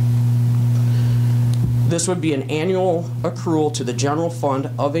 This would be an annual accrual to the general fund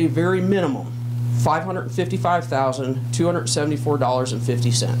of a very minimum,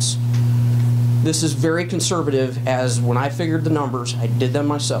 $555,274.50. This is very conservative, as when I figured the numbers, I did them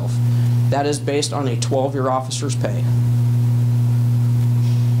myself. That is based on a 12-year officer's pay.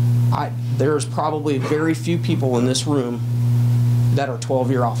 There's probably very few people in this room that are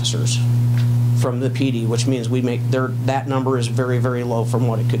 12-year officers from the PD, which means that number is very, very low from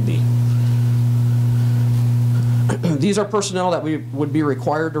what it could be. These are personnel that would be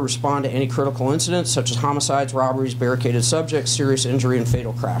required to respond to any critical incidents such as homicides, robberies, barricaded subjects, serious injury, and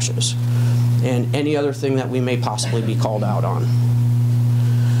fatal crashes, and any other thing that we may possibly be called out on.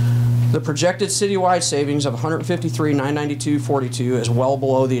 The projected citywide savings of $153,992.42 is well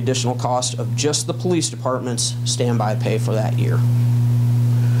below the additional cost of just the police department's standby pay for that year.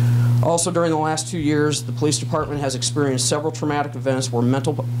 Also, during the last 2 years, the police department has experienced several traumatic events where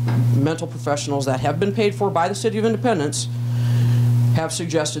mental professionals that have been paid for by the City of Independence have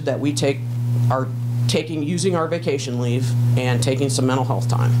suggested that we using our vacation leave and taking some mental health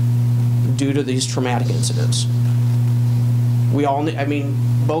time due to these traumatic incidents. We all,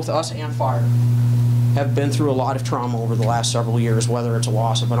 both us and fire have been through a lot of trauma over the last several years, whether it's a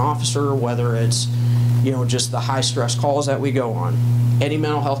loss of an officer, whether it's, just the high stress calls that we go on. Any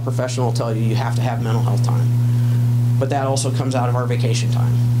mental health professional will tell you you have to have mental health time. But that also comes out of our vacation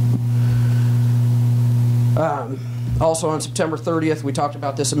time. Also on September 30th, we talked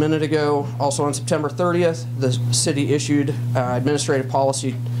about this a minute ago, also on September 30th, the city issued Administrative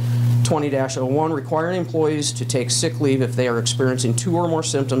Policy 20-01 requiring employees to take sick leave if they are experiencing 2 or more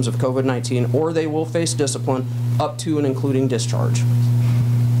symptoms of COVID-19, or they will face discipline up to and including discharge.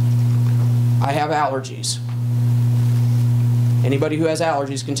 I have allergies. Anybody who has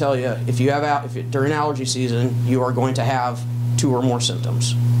allergies can tell you during allergy season you are going to have 2 or more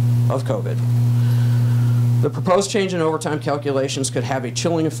symptoms of COVID. The proposed change in overtime calculations could have a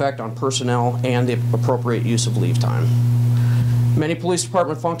chilling effect on personnel and the appropriate use of leave time. Many police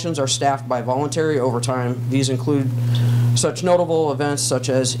department functions are staffed by voluntary overtime. These include such notable events such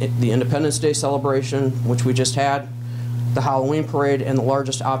as the Independence Day celebration, which we just had, the Halloween parade, and the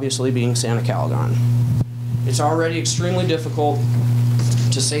largest obviously being Santa Calagon. It's already extremely difficult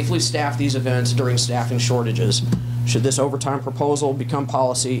to safely staff these events during staffing shortages. Should this overtime proposal become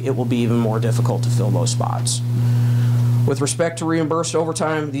policy, it will be even more difficult to fill those spots. With respect to reimbursed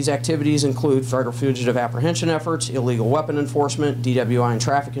overtime, these activities include federal fugitive apprehension efforts, illegal weapon enforcement, DWI and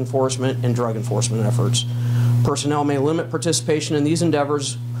traffic enforcement, and drug enforcement efforts. Personnel may limit participation in these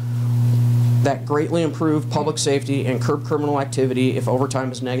endeavors that greatly improve public safety and curb criminal activity if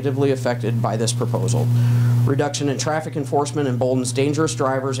overtime is negatively affected by this proposal. Reduction in traffic enforcement emboldens dangerous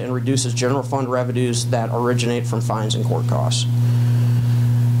drivers and reduces general fund revenues that originate from fines and court costs.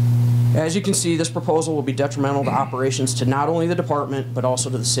 As you can see, this proposal will be detrimental to operations to not only the department, but also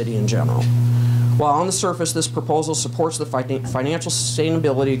to the city in general. While on the surface, this proposal supports the financial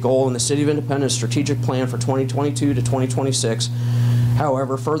sustainability goal in the City of Independence strategic plan for 2022 to 2026,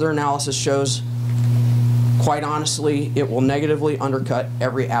 however, further analysis shows, quite honestly, it will negatively undercut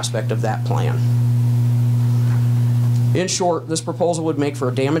every aspect of that plan. In short, this proposal would make for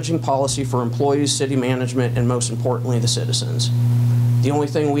a damaging policy for employees, city management, and most importantly, the citizens. The only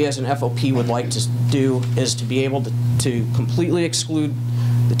thing we as an FOP would like to do is to be able to completely exclude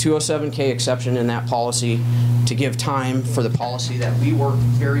the 207K exception in that policy, to give time for the policy that we work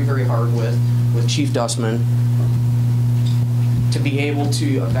very, very hard with Chief Dustman, to be able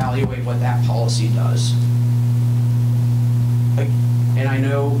to evaluate what that policy does. And I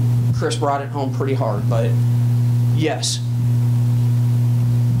know Chris brought it home pretty hard, but yes,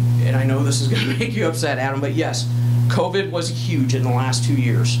 and I know this is going to make you upset, Adam, but yes, COVID was huge in the last 2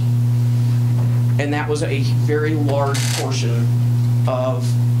 years. And that was a very large portion of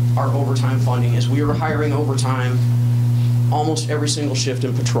our overtime funding, as we were hiring overtime almost every single shift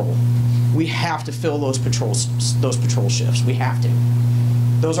in patrol. We have to fill those patrol shifts. We have to.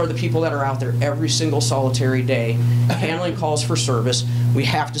 Those are the people that are out there every single solitary day handling calls for service. We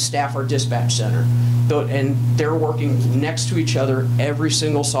have to staff our dispatch center. And they're working next to each other every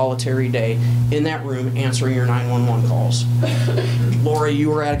single solitary day in that room answering your 911 calls. Laura, you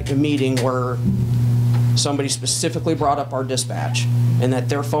were at a meeting where somebody specifically brought up our dispatch and that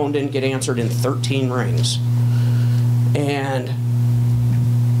their phone didn't get answered in 13 rings. And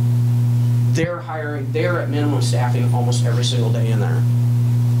they're at minimum staffing almost every single day in there.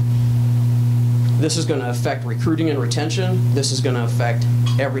 This is going to affect recruiting and retention. This is going to affect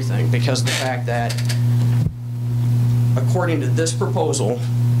everything, because of the fact that, according to this proposal,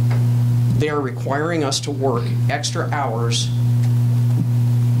 they are requiring us to work extra hours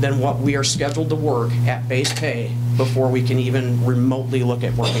than what we are scheduled to work at base pay before we can even remotely look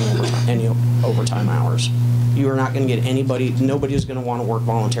at working any overtime hours. You are not going to get nobody is going to want to work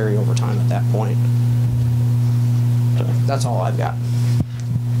voluntary overtime at that point. So that's all I've got.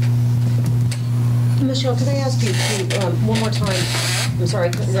 Michelle, can I ask you one more time? I'm sorry,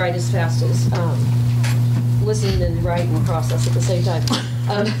 I couldn't write as fast as listen and write and process at the same time.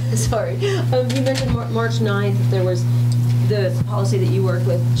 Sorry. You mentioned March 9th, there was the policy that you worked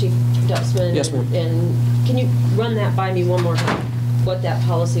with Chief Dustman. Yes, ma'am. And can you run that by me one more time, what that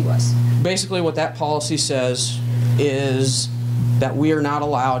policy was? Basically, what that policy says is that we are not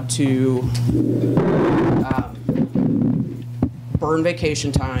allowed to burn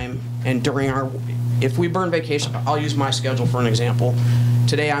vacation time, and if we burn vacation, I'll use my schedule for an example.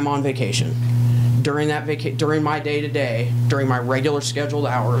 Today I'm on vacation. During my day-to-day, during my regular scheduled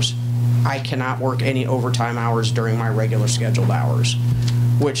hours, I cannot work any overtime hours during my regular scheduled hours,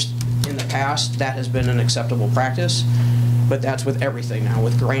 which in the past, that has been an acceptable practice, but that's with everything now,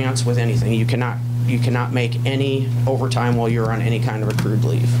 with grants, with anything. You cannot make any overtime while you're on any kind of accrued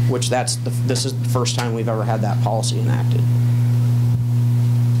leave, which this is the first time we've ever had that policy enacted.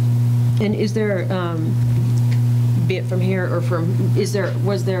 And is there, be it from here or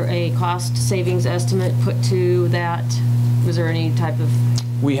was there a cost savings estimate put to that? Was there any type of?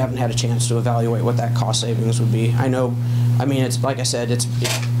 We haven't had a chance to evaluate what that cost savings would be. It's like I said,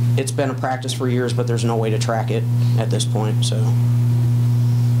 it's been a practice for years, but there's no way to track it at this point, so.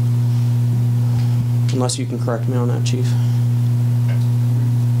 Unless you can correct me on that, Chief.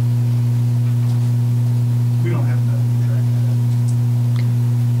 We don't have to track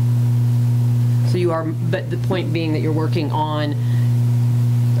that. So you are, but the point being that you're working on,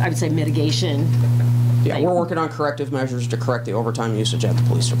 I would say, mitigation. Yeah, we're working on corrective measures to correct the overtime usage at the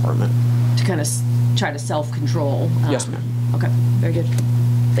police department. To kind of try to self-control. Yes, ma'am. Okay, very good.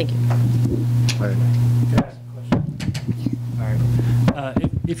 Thank you.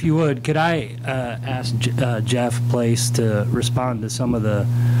 If you would, could I ask Jeff Place to respond to some of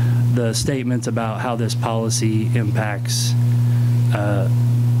the statements about how this policy impacts the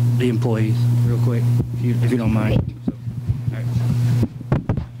employees real quick, if you don't mind?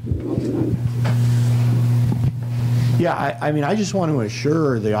 Yeah, I just want to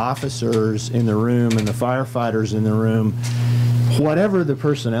assure the officers in the room and the firefighters in the room, whatever the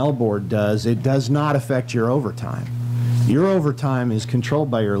personnel board does, it does not affect your overtime. Your overtime is controlled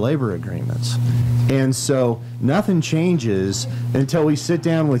by your labor agreements. And so nothing changes until we sit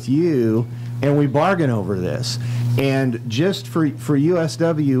down with you and we bargain over this. And just for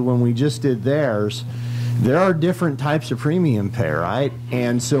USW, when we just did theirs, there are different types of premium pay, right?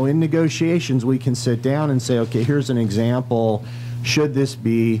 And so in negotiations, we can sit down and say, okay, here's an example. Should this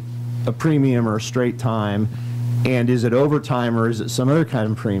be a premium or a straight time? And is it overtime or is it some other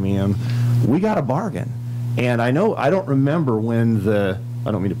kind of premium? We got a bargain. And I don't remember when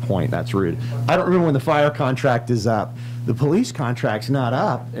I don't mean to point, that's rude. I don't remember when the fire contract is up. The police contract's not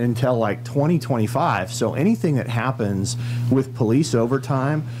up until like 2025. So anything that happens with police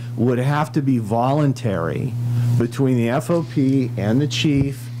overtime would have to be voluntary between the FOP and the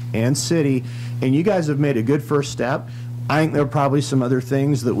chief and city. And you guys have made a good first step. I think there are probably some other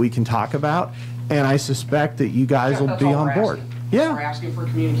things that we can talk about. And I suspect that you guys will be on board. Yeah. Or asking for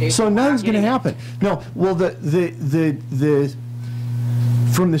communication. So we're not nothing's going to getting it. happen. No, well, the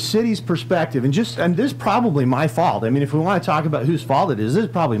from the city's perspective, and this is probably my fault. I mean, if we want to talk about whose fault it is, this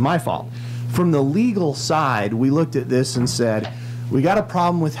is probably my fault. From the legal side, we looked at this and said, we got a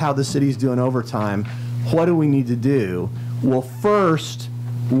problem with how the city's doing overtime. What do we need to do? Well, first,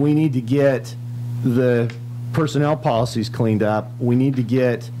 we need to get the personnel policies cleaned up. We need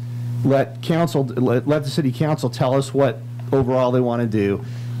to let the city council tell us what overall they want to do.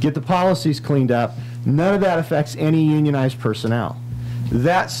 Get the policies cleaned up. None of that affects any unionized personnel.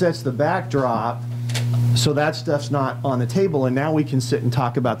 That sets the backdrop, so that stuff's not on the table, and now we can sit and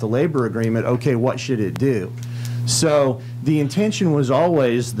talk about the labor agreement. Okay, what should it do? So the intention was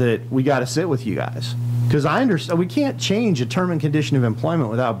always that we got to sit with you guys, because I understand we can't change a term and condition of employment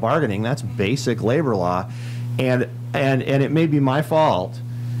without bargaining. That's basic labor law, and it may be my fault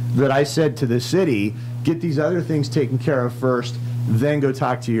that I said to the city, get these other things taken care of first, then go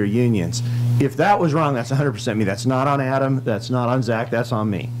talk to your unions. If that was wrong, that's 100% me. That's not on Adam, that's not on Zach, that's on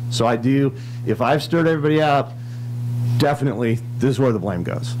me. So if I've stirred everybody up, definitely this is where the blame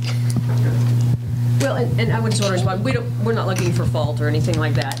goes. Well, and I would just want to respond, we're not looking for fault or anything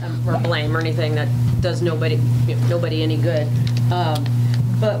like that, or blame or anything that does nobody any good.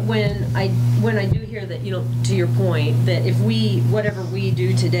 But when I do hear that, to your point, that if whatever we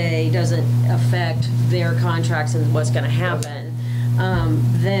do today doesn't affect their contracts and what's going to happen,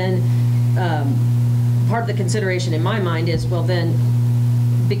 then part of the consideration in my mind is, well then,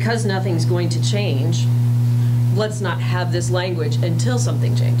 because nothing's going to change, let's not have this language until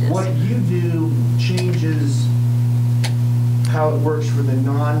something changes. What you do changes how it works for the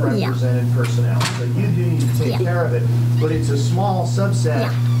non-represented personnel. So you do need to take care of it, but it's a small subset.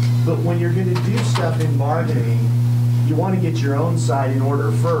 But when you're going to do stuff in bargaining, you want to get your own side in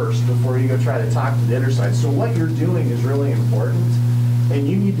order first before you go try to talk to the other side. So what you're doing is really important, and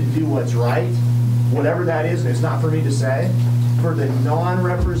you need to do what's right, whatever that is, and it's not for me to say, for the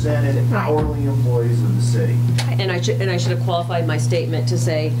non-represented hourly employees of the city. And I should have qualified my statement to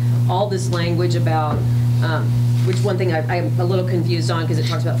say all this language about, which one thing I'm a little confused on, because it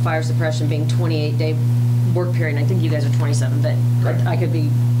talks about fire suppression being 28-day work period. And I think you guys are 27, but I could be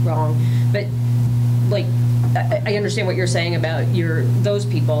wrong. But like, I understand what you're saying about those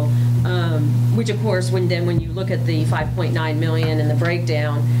people, which of course, when you look at the 5.9 million and the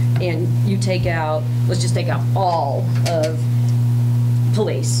breakdown, and you take out, let's just take out all of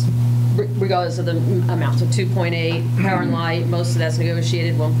police, regardless of the amount. So 2.8, power and light, most of that's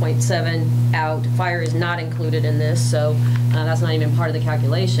negotiated, 1.7 out. Fire is not included in this, so that's not even part of the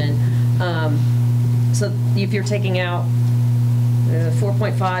calculation. So if you're taking out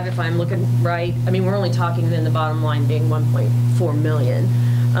 4.5, if I'm looking right, I mean, we're only talking then the bottom line being 1.4 million,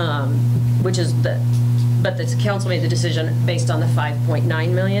 which is but the council made the decision based on the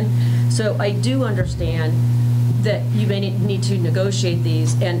 5.9 million. So I do understand that you may need to negotiate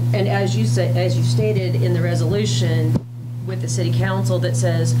these, and as you stated in the resolution with the city council that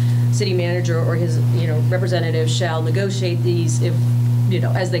says city manager or his representative shall negotiate these if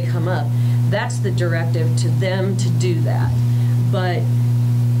as they come up. That's the directive to them to do that. But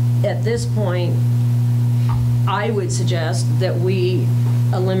at this point, I would suggest that we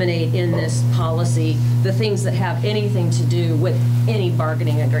eliminate in this policy the things that have anything to do with any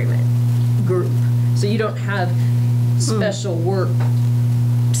bargaining agreement group. So you don't have special work.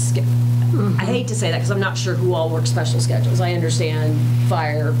 I hate to say that because I'm not sure who all works special schedules. I understand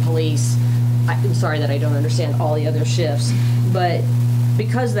fire, police. I'm sorry that I don't understand all the other shifts. But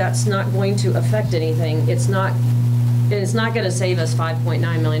because that's not going to affect anything, it's not going to save us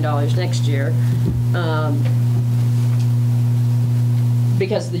 $5.9 million next year.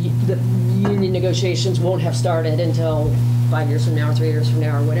 Because the union negotiations won't have started until 5 years from now or 3 years from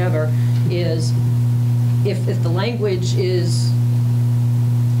now or whatever, is if the language is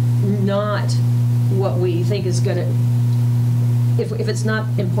not what we think is going to, if it's not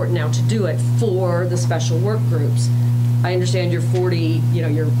important now to do it for the special work groups, I understand your 40,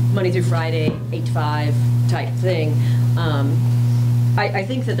 your Monday through Friday, 8 to 5 type thing. I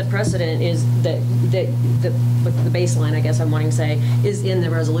think that the precedent is that the baseline, I guess I'm wanting to say, is in the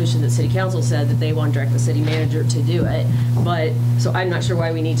resolution that City Council said that they want to direct the city manager to do it. But, so I'm not sure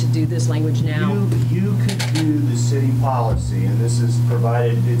why we need to do this language now. You could do the city policy, and this is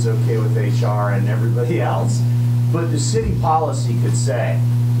provided it's okay with HR and everybody else, but the city policy could say,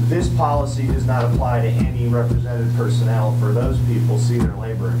 this policy does not apply to any represented personnel. For those people, see their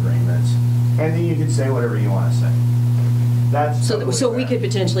labor agreements. And then you could say whatever you want to say. That's totally so we fair. could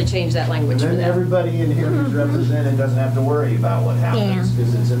potentially change that language. And then everybody in here who's represented doesn't have to worry about what happens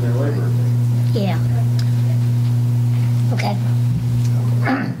because it's in their labor agreement. Yeah. Okay.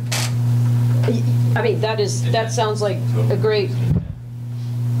 I mean, that sounds like a great,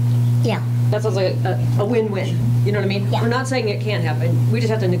 Yeah. that sounds like a win-win. You know what I mean? Yeah. We're not saying it can't happen. We just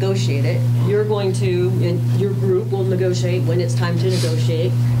have to negotiate it. You're going to, and your group will negotiate when it's time to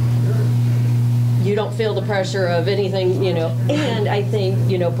negotiate. You don't feel the pressure of anything, you know. And I think,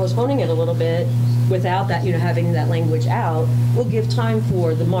 you know, postponing it a little bit without that, you know, having that language out will give time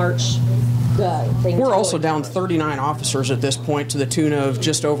for the March thing. We're to also go. down 39 officers at this point to the tune of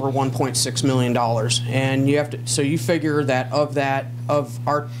just over $1.6 million. And you have to, so you figure that of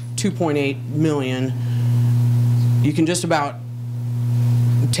our 2.8 million, you can just about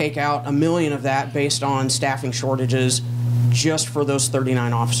take out $1 million of that based on staffing shortages just for those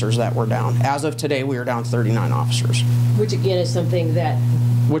 39 officers that we're down. As of today, we are down 39 officers. Which again is something that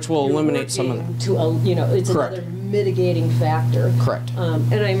Which will you're eliminate some of working to, you know, it's Correct. another mitigating factor. Correct.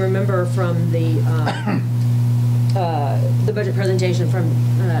 And I remember from the budget presentation from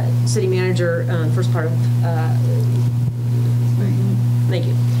city manager, first part of, thank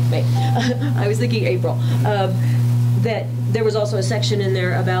you, May. I was thinking April. That there was also a section in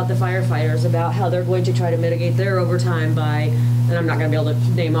there about the firefighters, about how they're going to try to mitigate their overtime by, and I'm not going to be able to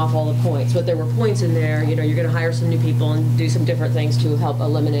name off all the points, but there were points in there, you know, you're going to hire some new people and do some different things to help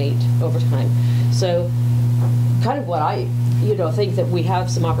eliminate overtime. So kind of what I, you know, think that we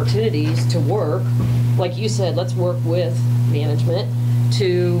have some opportunities to work, like you said, let's work with management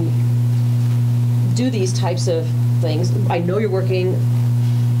to do these types of things. I know you're working,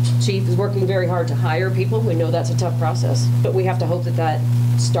 Chief is working very hard to hire people. We know that's a tough process, but we have to hope that that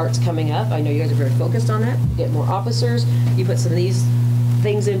starts coming up. I know you guys are very focused on that. Get more officers. You put some of these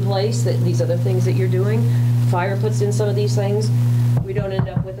things in place, that these other things that you're doing. Fire puts in some of these things. We don't end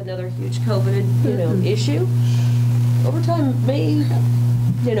up with another huge COVID, you know, issue. Overtime may,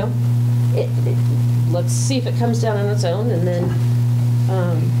 you know, let's see if it comes down on its own, and then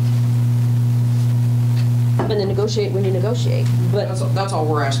negotiate when you negotiate. But That's all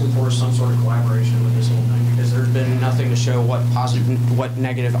we're asking for, is some sort of collaboration with this whole thing, because there's been nothing to show what positive, what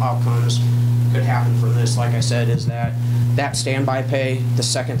negative outcomes could happen from this. Like I said, is that standby pay, the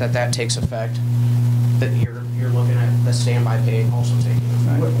second that takes effect, that you're looking at the standby pay also taking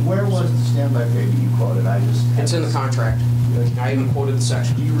effect. Where was the standby pay that you quoted? It's in the contract. I even quoted the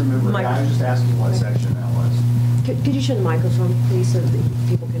section. Do you remember? I'm just asking what section that was. could you share the microphone, please, so that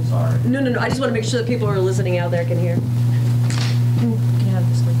people can... Sorry. No. I just want to make sure that people who are listening out there can hear. Can you have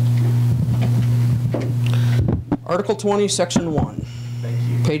this one? Article 20, Section 1. Thank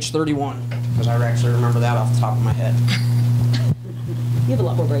you. Page 31, because I actually remember that off the top of my head. You have a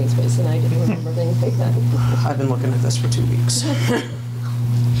lot more brain space than I do to remember things like that. I've been looking at this for 2 weeks.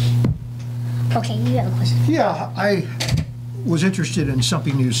 Okay, you have a question? Yeah, I was interested in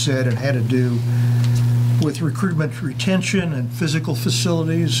something you said and had to do with recruitment, retention, and physical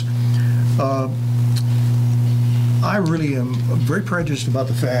facilities. I really am very prejudiced about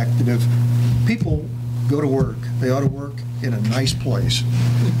the fact that if people go to work, they ought to work in a nice place,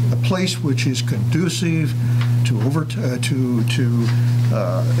 a place which is conducive to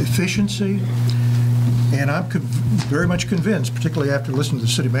efficiency. And I'm very much convinced, particularly after listening to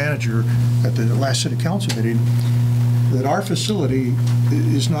the city manager at the last city council meeting, that our facility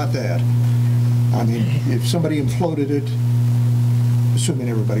is not that. I mean, if somebody imploded it, assuming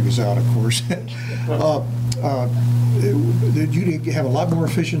everybody was out, of course, you'd have a lot more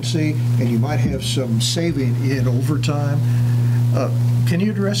efficiency, and you might have some saving in overtime. Can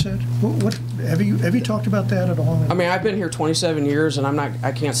you address that? What have you talked about that at all? I mean, I've been here 27 years, and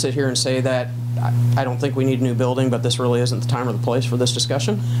I can't sit here and say that I don't think we need a new building, but this really isn't the time or the place for this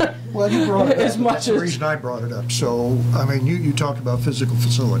discussion. Well, you brought it up. As much That's the as- reason I brought it up. So, I mean, you talked about physical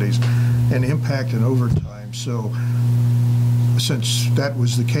facilities and impact and overtime. So, since that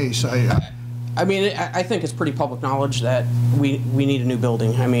was the case, I mean, I think it's pretty public knowledge that we need a new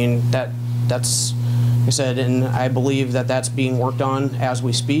building. I mean, that's, like I said, and I believe that that's being worked on as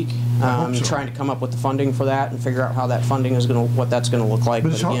we speak. hope so. Trying to come up with the funding for that and figure out how that funding is what that's going to look like.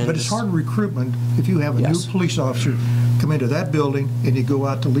 But it's hard recruitment if you have a Yes. new police officer come into that building and you go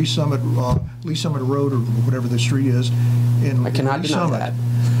out to Lee Summit Road or whatever the street is in I cannot Lee deny Summit, that.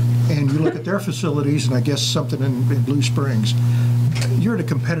 and you look at their facilities and I guess something in Blue Springs, you're at a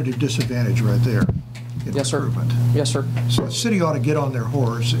competitive disadvantage right there in Yes, sir. recruitment. Yes, sir. So the city ought to get on their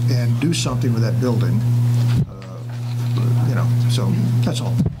horse and do something with that building. So that's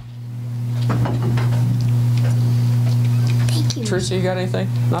all. Thank you. Teresa, you got anything?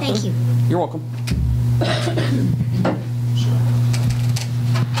 Nothing? Thank you. You're welcome.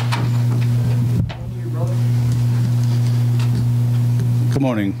 Good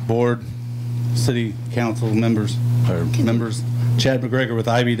morning, board, city council members, or members. Chad McGregor with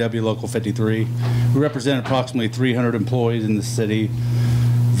IBW Local 53. We represent approximately 300 employees in the city,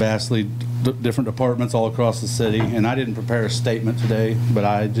 vastly different departments all across the city, and I didn't prepare a statement today, but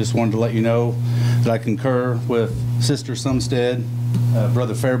I just wanted to let you know that I concur with Sister Sumstead,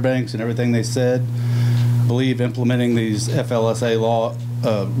 Brother Fairbanks, and everything they said. I believe implementing these FLSA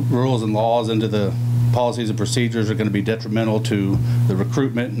rules and laws into the policies and procedures are going to be detrimental to the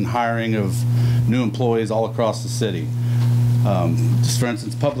recruitment and hiring of new employees all across the city. Just for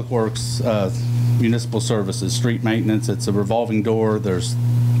instance, Public Works, municipal services, street maintenance, it's a revolving door. There's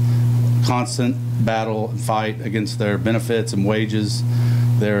constant battle and fight against their benefits and wages.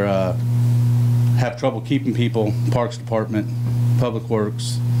 They're have trouble keeping people. Parks Department, Public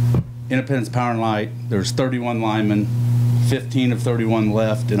Works, Independence Power and Light, there's 31 linemen, 15 of 31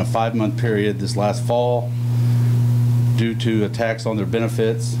 left in a 5-month period this last fall due to attacks on their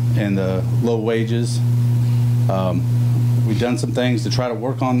benefits and the low wages. We've done some things to try to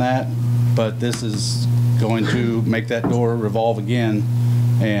work on that, but this is going to make that door revolve again,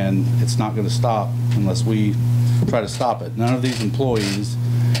 and it's not going to stop unless we try to stop it. None of these employees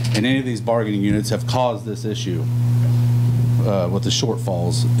in any of these bargaining units have caused this issue with the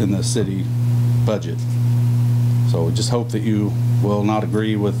shortfalls in the city budget. So just hope that you will not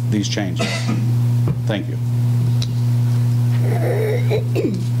agree with these changes. Thank you.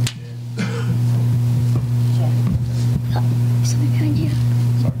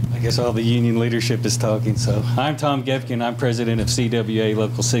 I guess all the union leadership is talking. So I'm Tom Gefkin. I'm president of CWA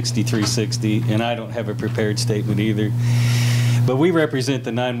Local 6360, and I don't have a prepared statement either. But we represent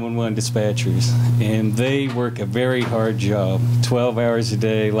the 911 dispatchers, and they work a very hard job, 12 hours a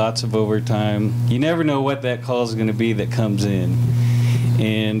day, lots of overtime. You never know what that call is going to be that comes in.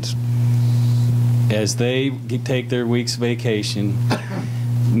 And as they take their week's vacation,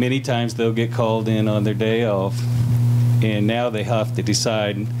 many times they'll get called in on their day off, and now they have to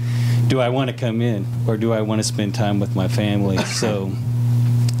decide, do I want to come in or do I want to spend time with my family? So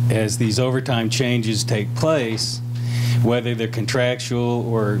as these overtime changes take place, whether they're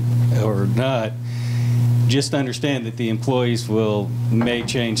contractual or not, just understand that the employees may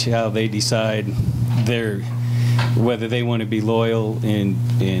change how they decide whether they want to be loyal and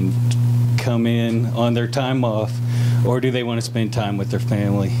come in on their time off, or do they want to spend time with their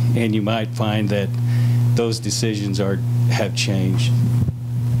family. And you might find that those decisions have changed.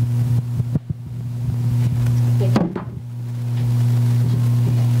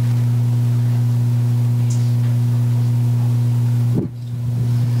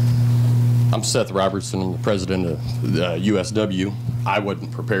 I'm Seth Robertson. I'm the president of USW. I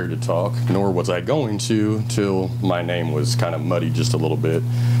wasn't prepared to talk, nor was I going to till my name was kind of muddy just a little bit.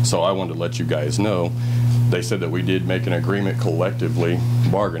 So I wanted to let you guys know. They said that we did make an agreement collectively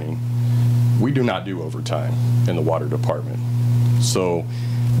bargaining. We do not do overtime in the water department. So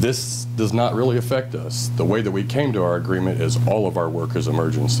this does not really affect us. The way that we came to our agreement is all of our work is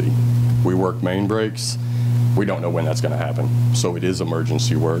emergency. We work main breaks. We don't know when that's going to happen. So it is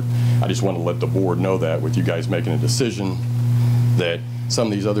emergency work. I just want to let the board know that with you guys making a decision that some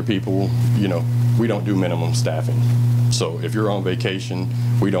of these other people, we don't do minimum staffing. So if you're on vacation,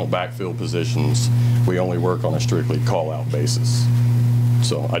 we don't backfill positions. We only work on a strictly call-out basis.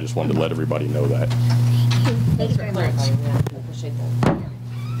 So I just wanted to let everybody know that. Thank you very much. I appreciate that.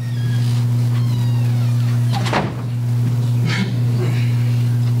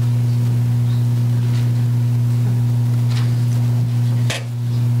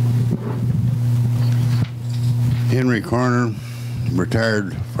 Henry Carner,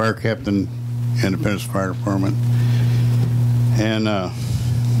 retired fire captain, Independence Fire Department. And I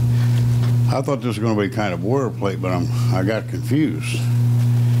thought this was going to be kind of boilerplate, but I got confused.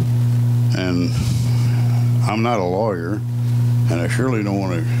 And I'm not a lawyer, and I surely don't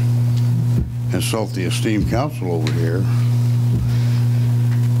want to insult the esteemed council over here.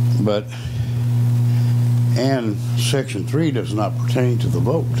 And Section 3 does not pertain to the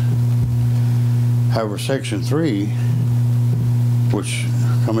vote. However, Section 3, which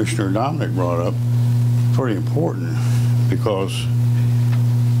Commissioner Dominic brought up, is pretty important because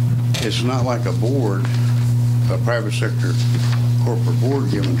it's not like a board, a private sector corporate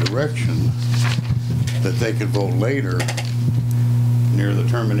board given direction that they could vote later near the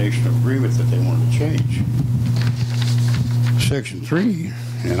termination of agreement that they want to change. Section 3,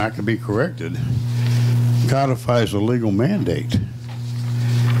 and I could be corrected, codifies a legal mandate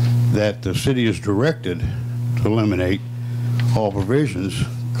that the city is directed to eliminate all provisions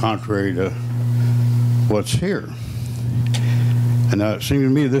contrary to what's here. And now it seems to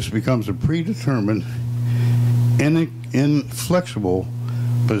me this becomes a predetermined, inflexible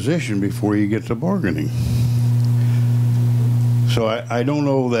position before you get to bargaining. So I don't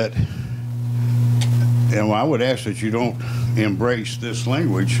know that, and I would ask that you don't embrace this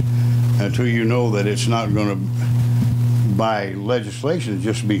language until you know that it's not going to, by legislation,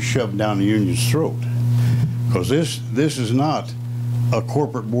 just be shoved down the union's throat. Because this is not a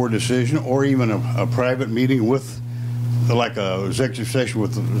corporate board decision or even a private meeting with, like a executive session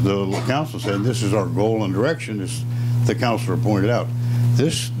with the council saying this is our goal and direction, as the counselor pointed out.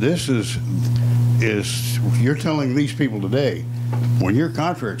 This is you're telling these people today, when your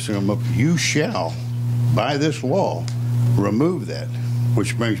contracts come up, you shall, by this law, remove that,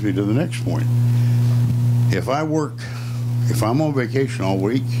 which brings me to the next point. If I'm on vacation all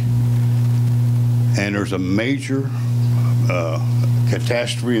week and there's a major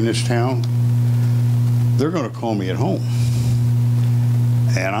catastrophe in this town, they're going to call me at home.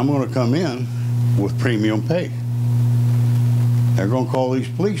 And I'm going to come in with premium pay. They're going to call these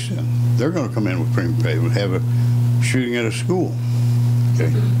police in. They're going to come in with premium pay. We'll have a shooting at a school. Okay.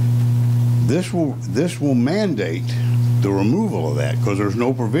 This will mandate the removal of that, because there's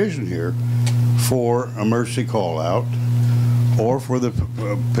no provision here for emergency call out or for the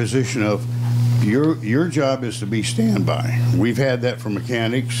position of your job is to be standby. We've had that for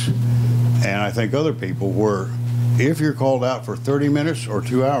mechanics and I think other people, where if you're called out for 30 minutes or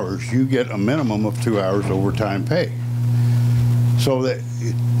 2 hours, you get a minimum of 2 hours overtime pay. So that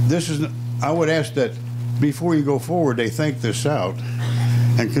this is, I would ask that before you go forward, they think this out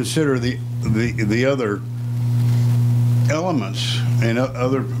and consider the other elements and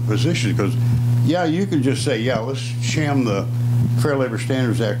other positions. Because yeah, you can just say, yeah, let's sham the Fair Labor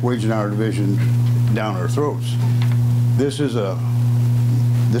Standards Act wage and hour division down our throats. This is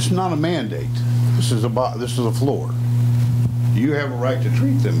not a mandate. This is a floor. You have a right to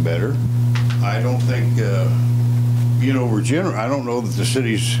treat them better. I don't think we're generous. I don't know that the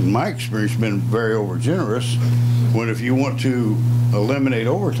city's, in my experience, been very over generous. When if you want to eliminate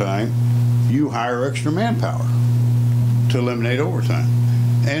overtime, you hire extra manpower to eliminate overtime.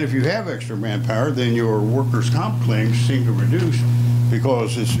 And if you have extra manpower, then your workers' comp claims seem to reduce,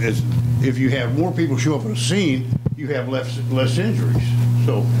 because if you have more people show up at a scene, you have less injuries.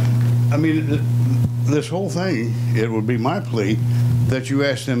 So, I mean, this whole thing, it would be my plea that you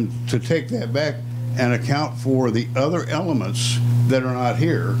ask them to take that back and account for the other elements that are not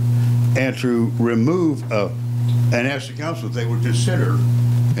here, and to remove and ask the council if they would consider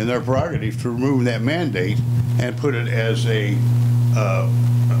in their prerogative to remove that mandate and put it as an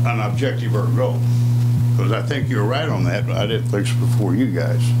objective or a goal. Because I think you're right on that, but I didn't think so before you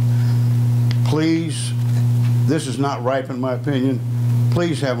guys. Please, this is not ripe in my opinion.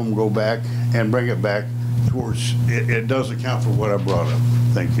 Please have them go back and bring it back towards, it does account for what I brought up.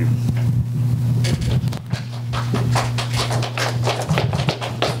 Thank you.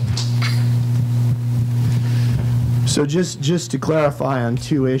 So just to clarify on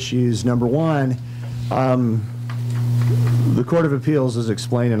two issues. Number one, the Court of Appeals has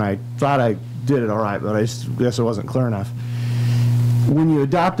explained, and I thought I did it all right, but I guess it wasn't clear enough. When you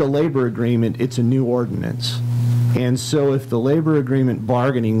adopt a labor agreement, it's a new ordinance. And so if the labor agreement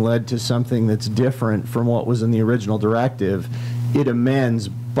bargaining led to something that's different from what was in the original directive, it amends.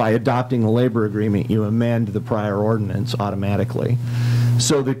 By adopting the labor agreement, you amend the prior ordinance automatically.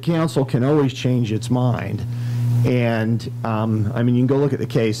 So the council can always change its mind. And I mean, you can go look at the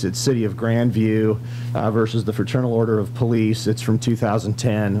case. It's City of Grandview versus the Fraternal Order of Police. It's from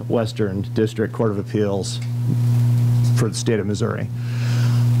 2010, Western District Court of Appeals for the state of Missouri.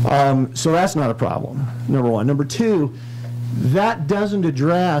 So that's not a problem, number one. Number two, that doesn't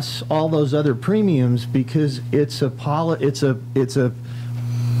address all those other premiums, because it's a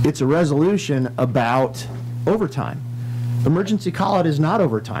resolution about overtime. Emergency call-out is not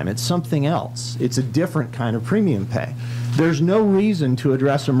overtime. It's something else. It's a different kind of premium pay. There's no reason to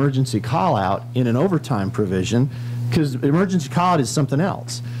address emergency call-out in an overtime provision, because emergency call-out is something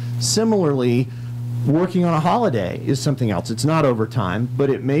else. Similarly, working on a holiday is something else. It's not overtime,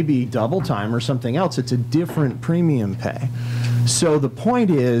 but it may be double time or something else. It's a different premium pay. So the point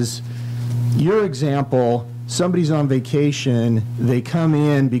is, your example, somebody's on vacation, they come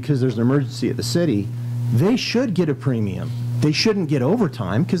in because there's an emergency at the city, they should get a premium. They shouldn't get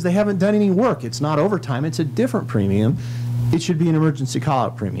overtime because they haven't done any work. It's not overtime, it's a different premium. It should be an emergency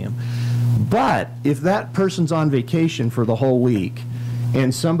call-out premium. But if that person's on vacation for the whole week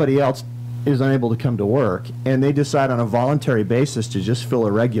and somebody else is unable to come to work and they decide on a voluntary basis to just fill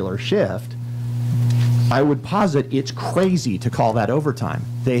a regular shift, I would posit it's crazy to call that overtime.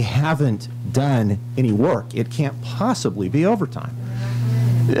 They haven't done any work. It can't possibly be overtime.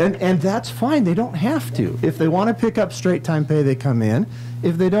 And that's fine. They don't have to. If they want to pick up straight time pay, they come in.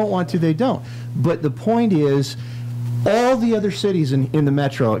 If they don't want to, they don't. But the point is, All the other cities in the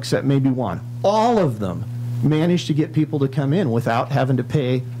metro, except maybe one, all of them managed to get people to come in without having to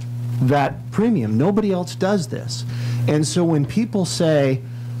pay that premium. Nobody else does this. And so when people say,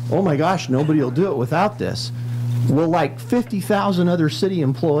 oh my gosh, nobody will do it without this, well, like 50,000 other city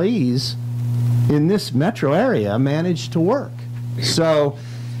employees in this metro area managed to work. So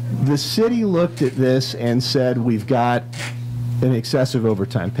the city looked at this and said, we've got an excessive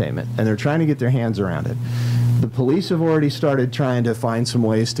overtime payment, and they're trying to get their hands around it. The police have already started trying to find some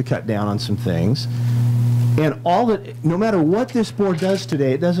ways to cut down on some things. And no matter what this board does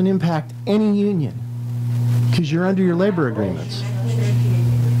today, it doesn't impact any union because you're under your labor agreements.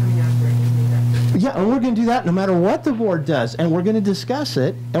 Yeah, and we're going to do that no matter what the board does, and we're going to discuss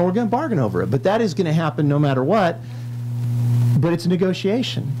it, and we're going to bargain over it. But that is going to happen no matter what. But it's a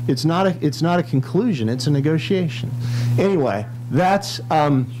negotiation. It's not a conclusion. It's a negotiation. Anyway, that's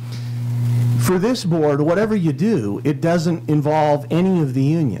for this board. Whatever you do, it doesn't involve any of the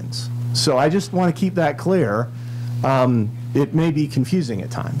unions. So I just want to keep that clear. It may be confusing at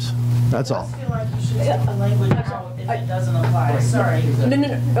times. That's all. I feel like you should take the language out if it doesn't apply. Sorry. No.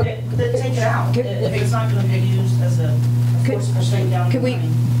 Okay. Take it out. If it's not going to be used as a forceful shakedown. Could we,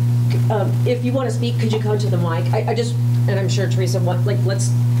 if you want to speak, could you come to the mic? I just, and I'm sure Teresa,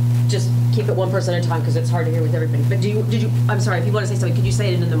 let's just keep it one person at a time because it's hard to hear with everybody. But did you, I'm sorry, if you want to say something, could you say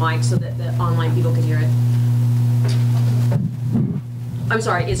it into the mic so that the online people can hear it? I'm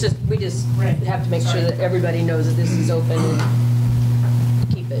sorry, it's just, we just have to make sure that everybody knows that this is open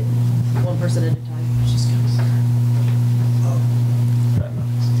and keep it one person at a time.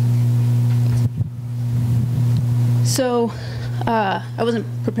 So, I wasn't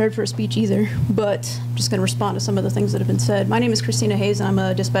prepared for a speech either, but I'm just going to respond to some of the things that have been said. My name is Christina Hayes, and I'm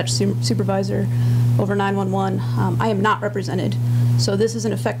a dispatch supervisor over 911. I am not represented, so this is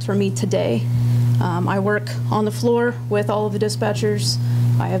in effect for me today. I work on the floor with all of the dispatchers.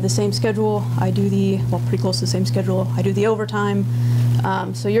 I have the same schedule. I do pretty close to the same schedule. I do the overtime.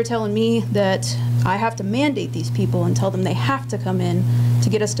 So you're telling me that I have to mandate these people and tell them they have to come in to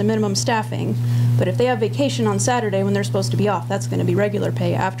get us to minimum staffing. But if they have vacation on Saturday when they're supposed to be off, that's going to be regular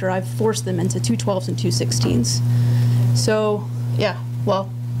pay after I've forced them into 2 12s and 2 16s. So, yeah,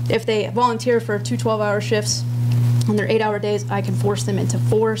 well, if they volunteer for 2 12-hour shifts on their 8-hour days, I can force them into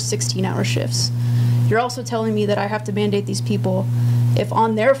 4 16-hour shifts. You're also telling me that I have to mandate these people if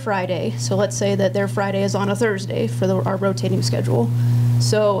on their Friday, so let's say that their Friday is on a Thursday for our rotating schedule,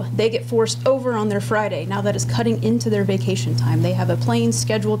 so they get forced over on their Friday. Now that is cutting into their vacation time. They have a plane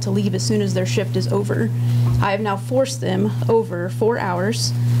scheduled to leave as soon as their shift is over. I have now forced them over 4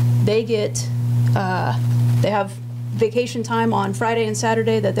 hours. They have vacation time on Friday and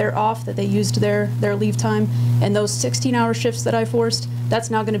Saturday that they're off, that they used their leave time, and those 16-hour shifts that I forced, that's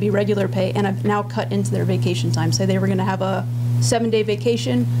now going to be regular pay, and I've now cut into their vacation time. Say they were going to have a 7-day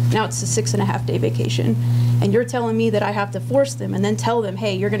vacation, now it's a 6.5-day vacation. And you're telling me that I have to force them and then tell them,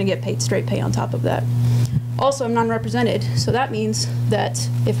 hey, you're going to get paid straight pay on top of that. Also, I'm non-represented, so that means that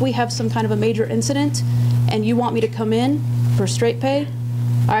if we have some kind of a major incident and you want me to come in for straight pay,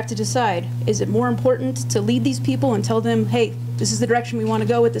 I have to decide, is it more important to lead these people and tell them, hey, this is the direction we want to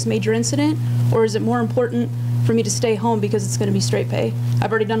go with this major incident, or is it more important for me to stay home because it's going to be straight pay?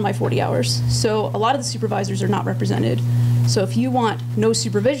 I've already done my 40 hours. So a lot of the supervisors are not represented. So if you want no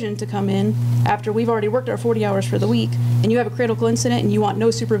supervision to come in after we've already worked our 40 hours for the week, and you have a critical incident and you want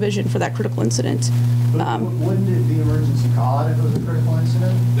no supervision for that critical incident. Wouldn't it be emergency call out if it was a critical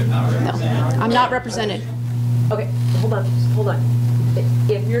incident? No, I'm not represented. Okay, hold on.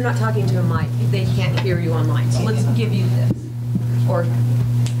 If you're not talking to a mic, they can't hear you online. So let's give you this. Or,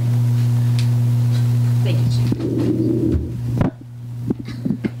 thank you, Chief.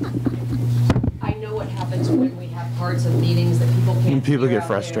 I know what happens when we have parts of meetings that people can't When people hear get out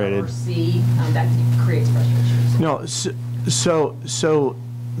there frustrated. or see, that creates frustration. No, so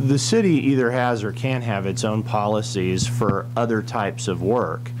the city either has or can have its own policies for other types of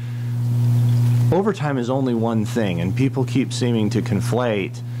work. Overtime is only one thing, and people keep seeming to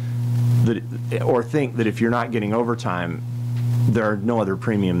conflate that, or think that if you're not getting overtime, there are no other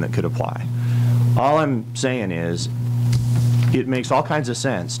premium that could apply. All I'm saying is it makes all kinds of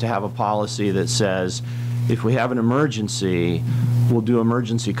sense to have a policy that says if we have an emergency, we'll do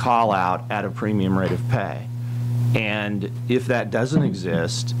emergency call out at a premium rate of pay. And if that doesn't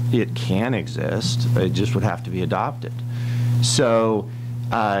exist, it can exist. It just would have to be adopted. So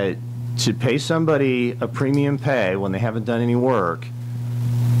to pay somebody a premium pay when they haven't done any work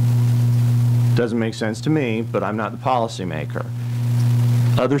doesn't make sense to me, but I'm not the policymaker.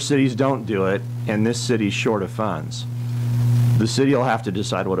 Other cities don't do it, and this city's short of funds. The city will have to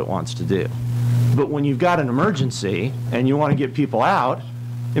decide what it wants to do. But when you've got an emergency and you want to get people out,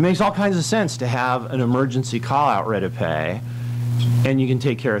 it makes all kinds of sense to have an emergency call-out rate of pay, and you can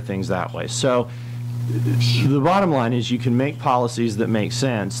take care of things that way. So the bottom line is you can make policies that make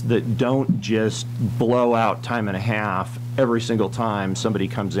sense, that don't just blow out time and a half every single time somebody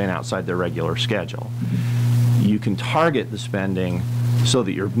comes in outside their regular schedule. You can target the spending so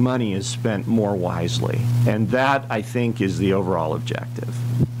that your money is spent more wisely. And that, I think, is the overall objective.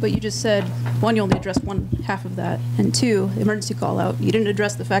 But you just said, one, you only addressed one half of that, and two, emergency call out. You didn't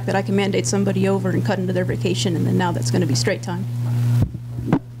address the fact that I can mandate somebody over and cut into their vacation, and then now that's going to be straight time.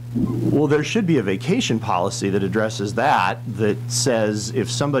 Well, there should be a vacation policy that addresses that says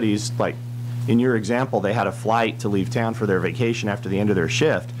if somebody's, like, in your example, they had a flight to leave town for their vacation after the end of their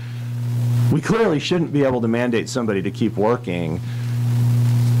shift, we clearly shouldn't be able to mandate somebody to keep working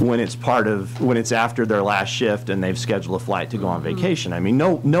when it's after their last shift and they've scheduled a flight to go on vacation. I mean,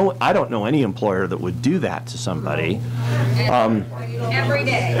 no, I don't know any employer that would do that to somebody. Every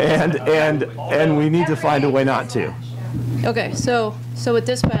day. And we need to find a way not to. Okay, so with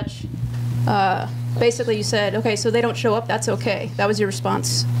dispatch, basically you said, okay, so they don't show up, that's okay. That was your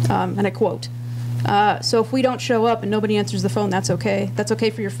response, and I quote. So if we don't show up and nobody answers the phone, that's okay. That's okay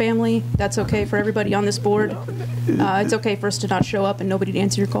for your family. That's okay for everybody on this board. It's okay for us to not show up and nobody to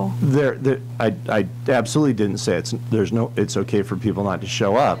answer your call. I absolutely didn't say it's okay for people not to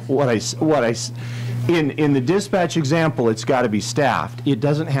show up. In the dispatch example, it's got to be staffed. It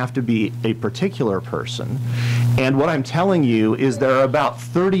doesn't have to be a particular person. And what I'm telling you is there are about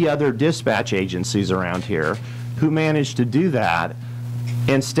 30 other dispatch agencies around here who manage to do that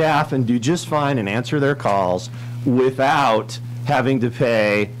and staff and do just fine and answer their calls without having to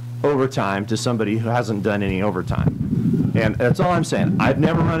pay overtime to somebody who hasn't done any overtime. And that's all I'm saying. I've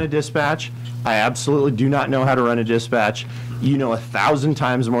never run a dispatch. I absolutely do not know how to run a dispatch. You know 1,000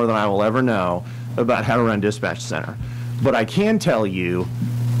 times more than I will ever know about how to run a dispatch center. But I can tell you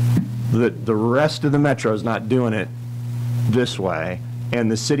that the rest of the metro is not doing it this way,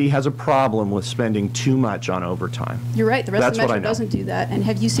 and the city has a problem with spending too much on overtime. You're right, the rest of the metro doesn't do that. And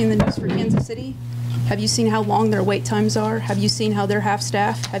have you seen the news for Kansas City? Have you seen how long their wait times are? Have you seen how they're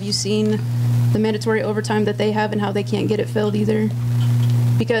half-staffed? Have you seen the mandatory overtime that they have and how they can't get it filled either?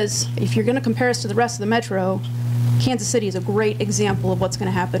 Because if you're going to compare us to the rest of the metro, Kansas City is a great example of what's going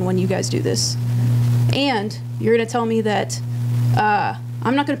to happen when you guys do this. And you're going to tell me that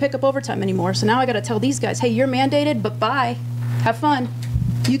I'm not going to pick up overtime anymore, so now I got to tell these guys, hey, you're mandated, but bye. Have fun.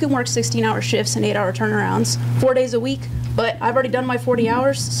 You can work 16-hour shifts and 8-hour turnarounds 4 days a week, but I've already done my 40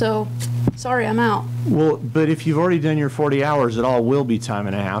 hours, so sorry, I'm out. Well, but if you've already done your 40 hours, it all will be time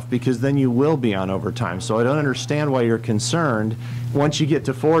and a half, because then you will be on overtime. So I don't understand why you're concerned. Once you get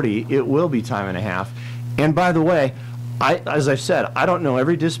to 40, it will be time and a half. And by the way, as I said, I don't know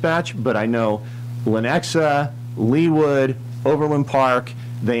every dispatch, but I know Lenexa, Leawood, Overland Park,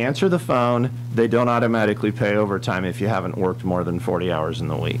 they answer the phone. They don't automatically pay overtime if you haven't worked more than 40 hours in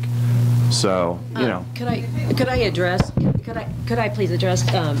the week. So, you know. Could I please address,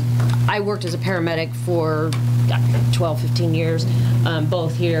 I worked as a paramedic for 12, 15 years,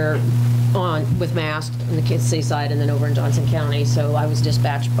 both here with MAST on the Kansas City side and then over in Johnson County. So I was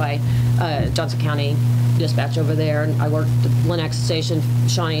dispatched by Johnson County Dispatch over there, and I worked at Lenexa Station,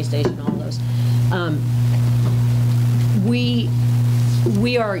 Shawnee Station, all those.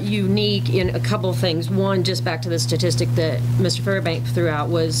 We are unique in a couple of things. One, just back to the statistic that Mr. Fairbank threw out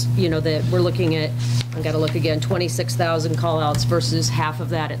was, you know, that we're looking at, I've got to look again, 26,000 call-outs versus half of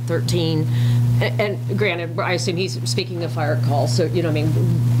that at 13. And granted, I assume he's speaking of fire calls, so, you know, I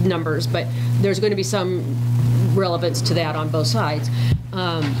mean, numbers, but there's going to be some relevance to that on both sides.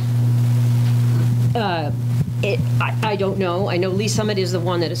 I don't know. I know Lee Summit is the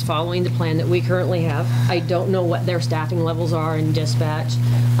one that is following the plan that we currently have. I don't know what their staffing levels are in dispatch.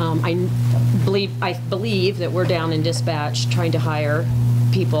 I believe that we're down in dispatch trying to hire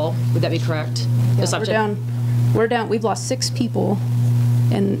people. Would that be correct? Yeah, we're down. We've lost 6 people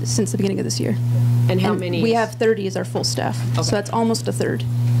since the beginning of this year. And how many? We have 30 as our full staff. Okay. So that's almost a third.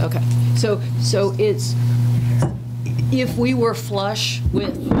 Okay. So it's, if we were flush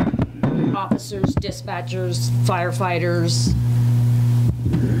with officers, dispatchers, firefighters,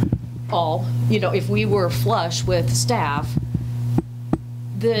 all, you know, if we were flush with staff,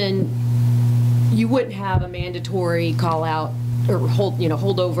 then you wouldn't have a mandatory call out or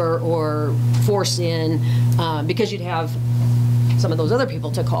holdover or force in, because you'd have some of those other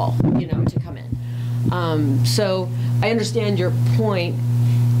people to call, you know, to come in. So I understand your point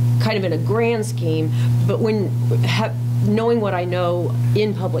kind of in a grand scheme, but when knowing what I know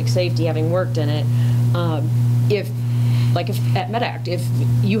in public safety, having worked in it, if like if at MedAct, if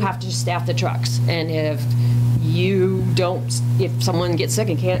you have to staff the trucks, and if you don't, if someone gets sick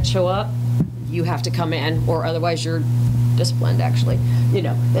and can't show up, you have to come in, or otherwise you're disciplined, actually. You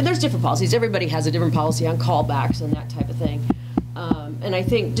know, and there's different policies. Everybody has a different policy on callbacks and that type of thing. And I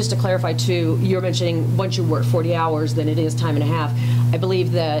think, just to clarify too, you're mentioning once you work 40 hours, then it is time and a half. I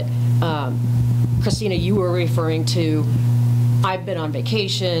believe that, Christina, you were referring to, I've been on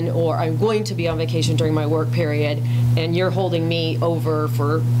vacation, or I'm going to be on vacation during my work period, and you're holding me over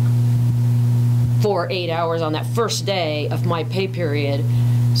for 8 hours on that first day of my pay period.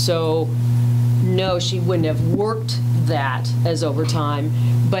 So no, she wouldn't have worked that as overtime,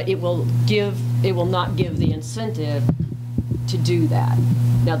 but it will not give the incentive to do that.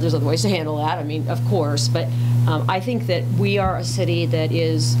 Now, there's other ways to handle that, I mean, of course, but I think that we are a city that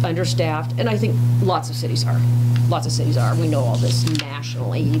is understaffed, and I think lots of cities are. Lots of cities are. We know all this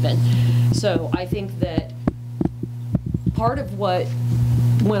nationally even. So I think that part of what,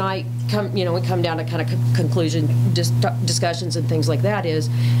 when I come, you know, we come down to kind of conclusion discussions and things like that, is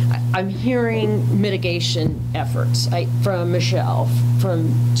I'm hearing mitigation efforts from Michelle,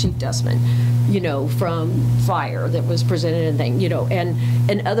 from Chief Dustman, you know, from fire that was presented and thing, you know,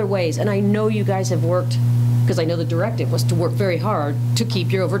 and other ways. And I know you guys have worked, because I know the directive was to work very hard to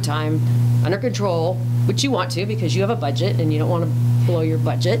keep your overtime under control, which you want to because you have a budget and you don't want to blow your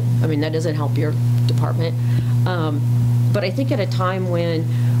budget. I mean, that doesn't help your department. But I think at a time when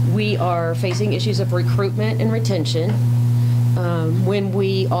we are facing issues of recruitment and retention, when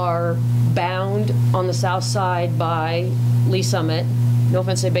we are bound on the south side by Lee Summit, no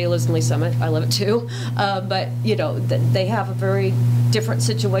offense to Bay lives in Lee Summit, I love it too, but you know, they have a very different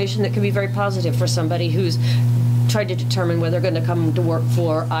situation that can be very positive for somebody who's tried to determine whether they're going to come to work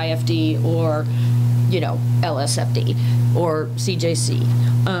for IFD or, you know, LSFD or CJC.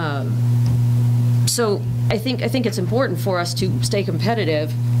 So I think it's important for us to stay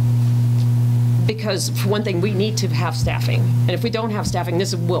competitive, because for one thing, we need to have staffing. And if we don't have staffing,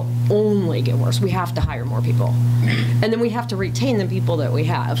 this will only get worse. We have to hire more people. And then we have to retain the people that we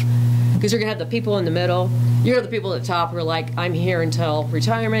have. Because you're gonna have the people in the middle, you're gonna have the people at the top who are like, I'm here until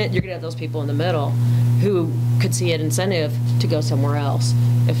retirement. You're gonna have those people in the middle who could see an incentive to go somewhere else.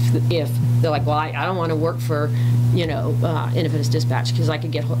 If they're like, well, I don't wanna work for, you know, Independence Dispatch because I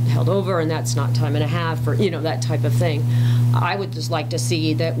could get held over and that's not time and a half, or, you know, that type of thing. I would just like to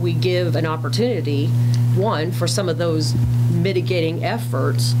see that we give an opportunity, one, for some of those mitigating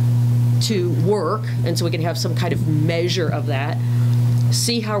efforts to work, and so we can have some kind of measure of that.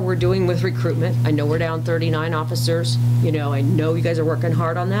 See how we're doing with recruitment. I know we're down 39 officers. You know, I know you guys are working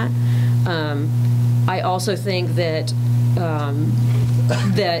hard on that. I also think that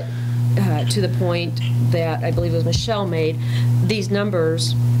to the point that I believe it was Michelle made, these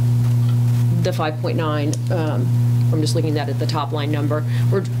numbers, the 5.9, I'm just looking at the top line number,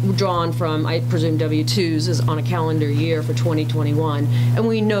 were drawn from, I presume, W-2s is on a calendar year for 2021. And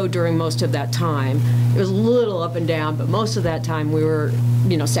we know during most of that time, it was a little up and down, but most of that time we were,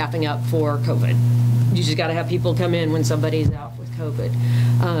 you know, staffing up for COVID. You just got to have people come in when somebody's out with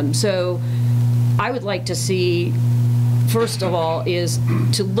COVID. So I would like to see, first of all, is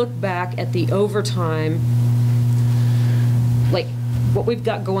to look back at the overtime, like what we've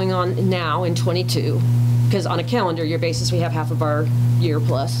got going on now in 22, because on a calendar year basis, we have half of our year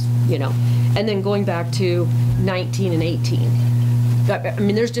plus, you know, and then going back to 19 and 18. I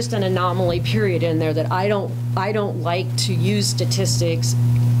mean, there's just an anomaly period in there that I don't like to use statistics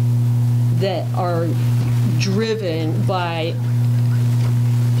that are driven by,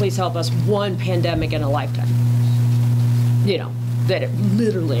 please help us, one pandemic in a lifetime. You know, that it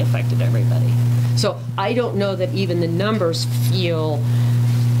literally affected everybody. So I don't know that even the numbers feel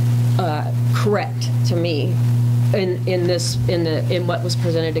correct to me in what was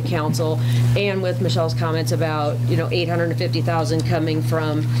presented to council, and with Michelle's comments about, you know, 850,000 coming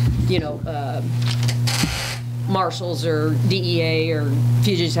from, you know, marshals or DEA or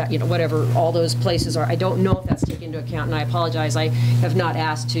fugitives, you know, whatever all those places are. I don't know if that's taken into account, and I apologize. I have not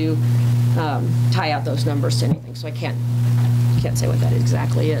asked to tie out those numbers to anything, so I can't say what that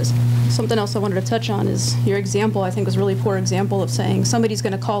exactly is. Something else I wanted to touch on is your example, I think, was a really poor example of saying somebody's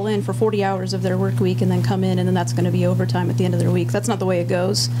going to call in for 40 hours of their work week and then come in, and then that's going to be overtime at the end of their week. That's not the way it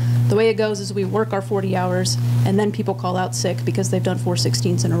goes. The way it goes is we work our 40 hours, and then people call out sick because they've done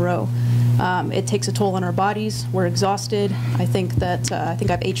 4/16s in a row. It takes a toll on our bodies. We're exhausted. I think that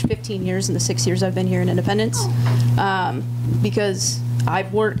I've aged 15 years in the 6 years I've been here in Independence, because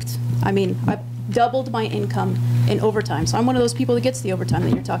I've worked. I mean, doubled my income in overtime. So I'm one of those people that gets the overtime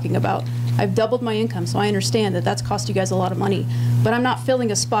that you're talking about. I've doubled my income, so I understand that that's cost you guys a lot of money. But I'm not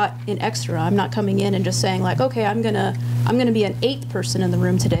filling a spot in extra. I'm not coming in and just saying like, okay, I'm gonna be an 8th person in the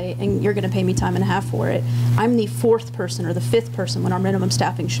room today, and you're gonna pay me time and a half for it. I'm the 4th person or the 5th person when our minimum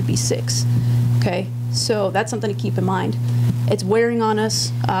staffing should be 6. Okay, so that's something to keep in mind. It's wearing on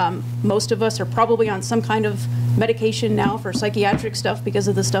us. Most of us are probably on some kind of medication now for psychiatric stuff because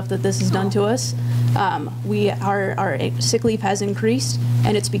of the stuff that this has done to us. Our sick leave has increased,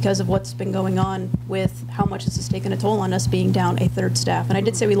 and it's because of what's been going on with how much this has taken a toll on us being down a 3rd staff. And I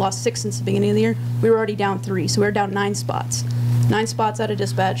did say we lost 6 since the beginning of the year. We were already down 3, so we're down 9 spots. 9 spots out of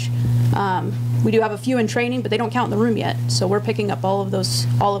dispatch. We do have a few in training, but they don't count in the room yet. So we're picking up all of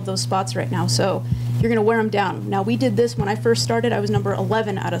those spots right now. So you're going to wear them down. Now, we did this when I first started. I was number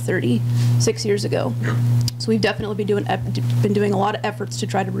 11 out of 30 6 years ago. So we've definitely been doing a lot of efforts to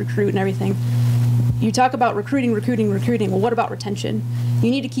try to recruit and everything. You talk about recruiting. Well, what about retention?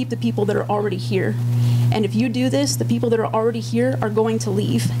 You need to keep the people that are already here. And if you do this, the people that are already here are going to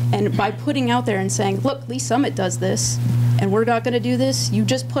leave. And by putting out there and saying, look, Lee Summit does this, and we're not going to do this, you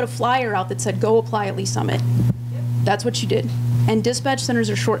just put a flyer out that said, go apply at Lee Summit. That's what you did. And dispatch centers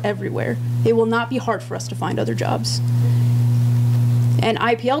are short everywhere. It will not be hard for us to find other jobs. And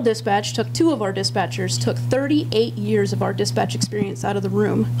IPL Dispatch took 2 of our dispatchers, took 38 years of our dispatch experience out of the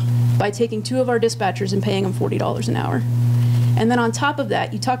room by taking 2 of our dispatchers and paying them $40 an hour. And then on top of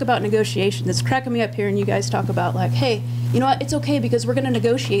that, you talk about negotiation. It's cracking me up here, and you guys talk about like, hey, you know what, it's okay because we're going to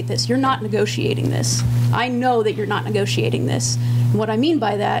negotiate this. You're not negotiating this. I know that you're not negotiating this. And what I mean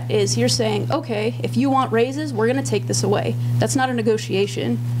by that is you're saying, okay, if you want raises, we're going to take this away. That's not a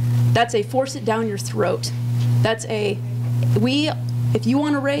negotiation. That's a force it down your throat. That's a, if you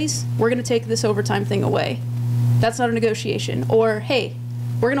want a raise, we're going to take this overtime thing away. That's not a negotiation. Or, hey,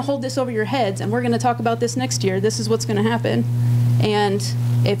 we're going to hold this over your heads, and we're going to talk about this next year. This is what's going to happen. And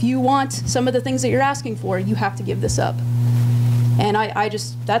if you want some of the things that you're asking for, you have to give this up. And I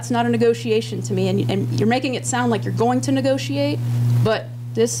just, that's not a negotiation to me. And you're making it sound like you're going to negotiate, but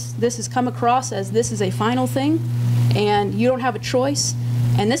this has come across as this is a final thing, and you don't have a choice.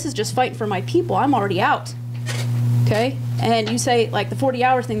 And this is just fighting for my people. I'm already out. Okay? And you say, like, the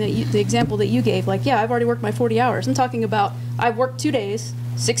 40-hour thing, the example that you gave, like, yeah, I've already worked my 40 hours. I'm talking about I've worked 2 days,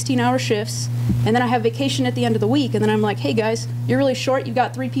 16-hour shifts, and then I have vacation at the end of the week, and then I'm like, hey, guys, you're really short. You've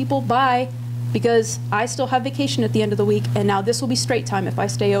got 3 people. Bye. Because I still have vacation at the end of the week, and now this will be straight time if I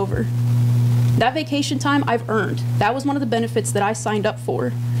stay over. That vacation time I've earned. That was one of the benefits that I signed up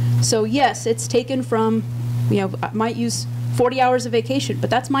for. So, yes, it's taken from, you know, I might use 40 hours of vacation, but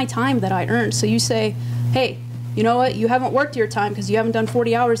that's my time that I earned. So you say, hey, you know what, you haven't worked your time because you haven't done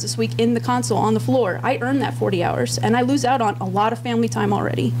 40 hours this week in the console on the floor. I earned that 40 hours, and I lose out on a lot of family time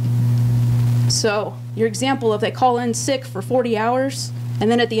already. So your example of they call in sick for 40 hours, and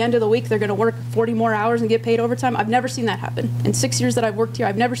then at the end of the week they're going to work 40 more hours and get paid overtime, I've never seen that happen. In 6 years that I've worked here,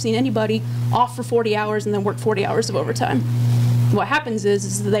 I've never seen anybody off for 40 hours and then work 40 hours of overtime. What happens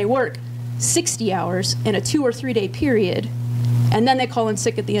is that they work 60 hours in a 2 or 3 day period, and then they call in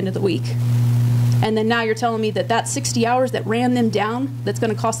sick at the end of the week. And then now you're telling me that that 60 hours that ran them down, that's going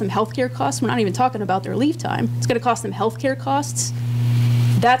to cost them healthcare costs. We're not even talking about their leave time. It's going to cost them healthcare costs.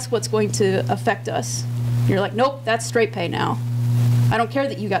 That's what's going to affect us. You're like, nope, that's straight pay now. I don't care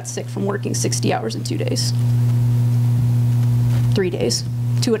that you got sick from working 60 hours in 2 days. 3 days,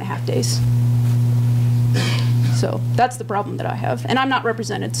 2.5 days. So that's the problem that I have. And I'm not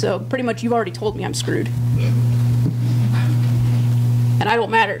represented, so pretty much you've already told me I'm screwed. And I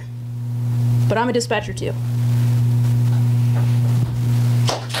don't matter. But I'm a dispatcher too.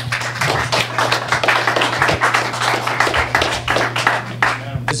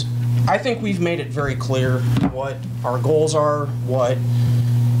 I think we've made it very clear what our goals are, what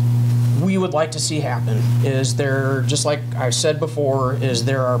we would like to see happen. Is there, just like I said before, is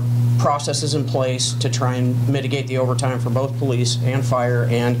there are processes in place to try and mitigate the overtime for both police and fire,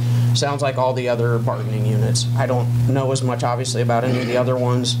 and sounds like all the other bargaining units. I don't know as much, obviously, about any of the other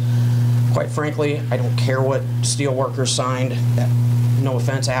ones. Quite frankly, I don't care what steelworkers signed. No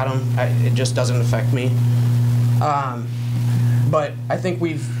offense, Adam, it just doesn't affect me. But I think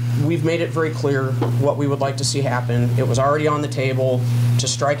we've made it very clear what we would like to see happen. It was already on the table to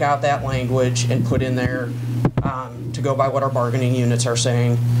strike out that language and put in there to go by what our bargaining units are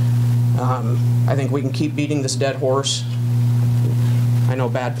saying. I think we can keep beating this dead horse. I know,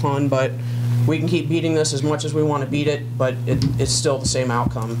 bad pun, but we can keep beating this as much as we want to beat it, but it's still the same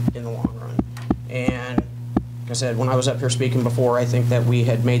outcome in the long run. And like I said, when I was up here speaking before, I think that we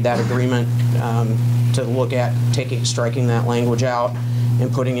had made that agreement to look at striking that language out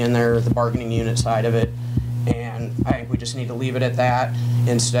and putting in there the bargaining unit side of it. And I think we just need to leave it at that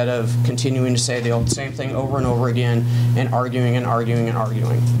instead of continuing to say the same thing over and over again and arguing and arguing and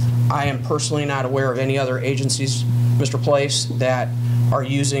arguing. I am personally not aware of any other agencies, Mr. Place, that are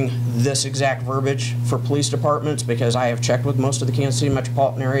using this exact verbiage for police departments, because I have checked with most of the Kansas City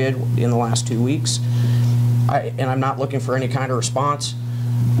metropolitan area in the last 2 weeks. And I'm not looking for any kind of response.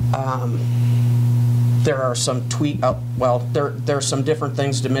 There are some there are some different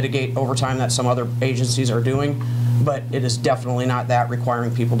things to mitigate overtime that some other agencies are doing, but it is definitely not that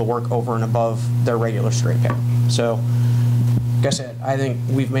requiring people to work over and above their regular straight pay. So, like I said, I think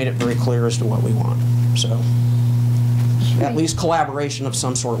we've made it very clear as to what we want. So, at least collaboration of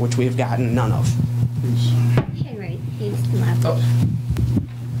some sort, which we have gotten none of. Henry, he's left.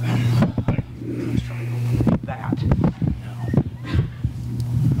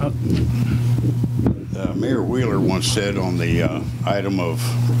 Mayor Wheeler once said on the item of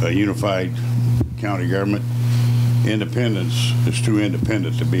unified county government, independence is too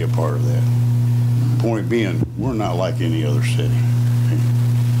independent to be a part of that. Point being, we're not like any other city.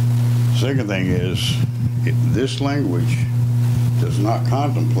 Second thing is, this language does not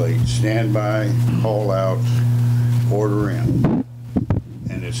contemplate standby, call out, order in.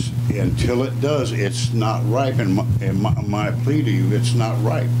 And it's until it does, it's not ripe. And my plea to you, it's not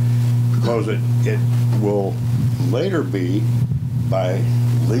ripe, because it will later be, by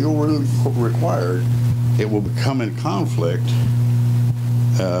legal required, it will become in conflict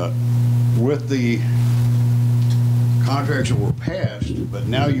with the contracts that were passed, but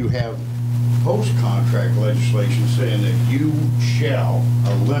now you have post-contract legislation saying that you shall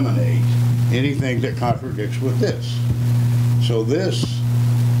eliminate anything that contradicts with this. So this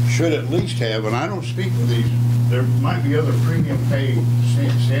should at least have, and I don't speak for these, there might be other premium pay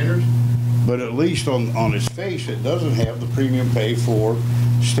standards, but at least on its face, it doesn't have the premium pay for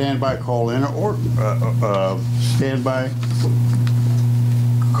standby call-in or standby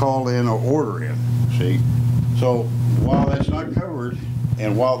call-in or order-in, see? So while that's not covered,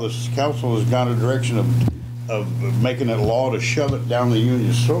 and while this council has gone a direction of making it a law to shove it down the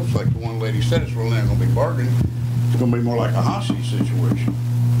union's throats, like the one lady said, it's really not going to be bargaining. It's going to be more like a hostage situation.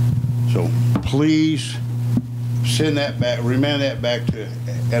 So please send that back, remand that back to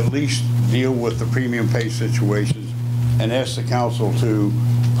at least deal with the premium pay situations, and ask the council to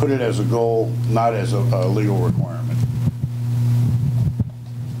put it as a goal, not as a legal requirement.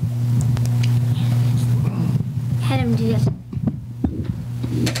 Adam, do you have?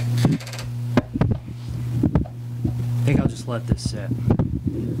 I think I'll just let this sit.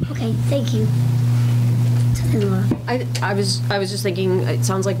 Okay, thank you. I was just thinking, it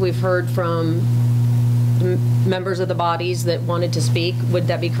sounds like we've heard from members of the bodies that wanted to speak. Would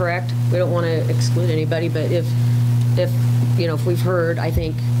that be correct? We don't want to exclude anybody, but if we've heard, I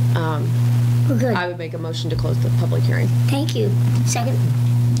think we're good. I would make a motion to close the public hearing. Thank you. Second?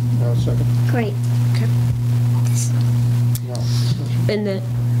 Second. Great. Okay. And then,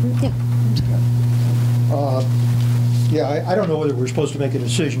 yeah, I don't know whether we're supposed to make a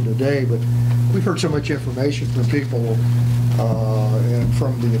decision today, but we've heard so much information from people and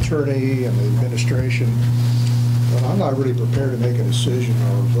from the attorney and the administration. And I'm not really prepared to make a decision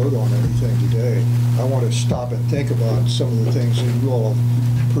or vote on anything today. I want to stop and think about some of the things that you all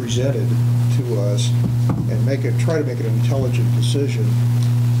have presented to us and try to make an intelligent decision.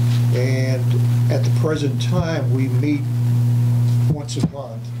 And at the present time, we meet once a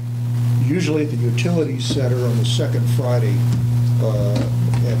month, usually at the Utilities Center on the second Friday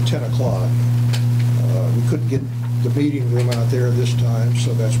at 10 o'clock. We couldn't get the meeting room out there this time,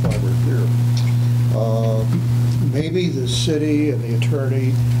 so that's why we're here. Maybe the city and the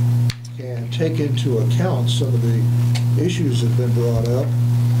attorney can take into account some of the issues that have been brought up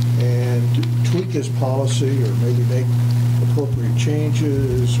and tweak this policy, or maybe make appropriate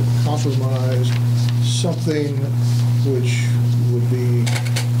changes or compromise, something which would be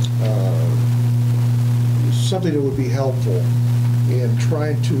something that would be helpful in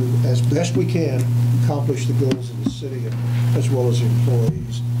trying to, as best we can, accomplish the goals of the city as well as the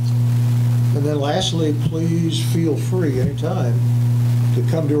employees. And then lastly, please feel free anytime to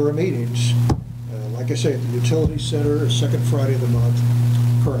come to our meetings. Like I say, at the Utility Center, second Friday of the month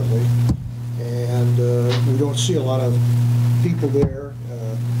currently. And we don't see a lot of people there.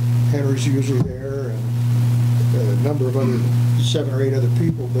 Henry's usually there, and a number of other, 7 or 8 other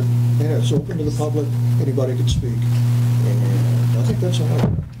people, but yeah, it's open to the public. Anybody can speak. And I think that's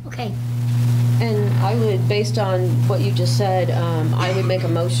all. Okay. and I would, based on what you just said, I would make a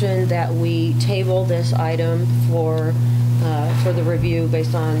motion that we table this item for the review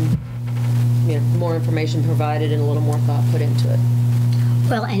based on more information provided and a little more thought put into it.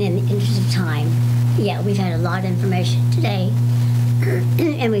 Well, and in the interest of time, yeah, we've had a lot of information today,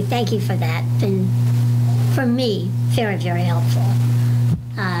 and we thank you for that. Been, for me, very, very helpful,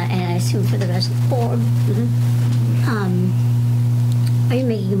 and I assume for the rest of the board. Are you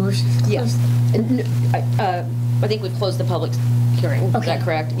making a motion to close? Yes. I think we've closed the public hearing. Is that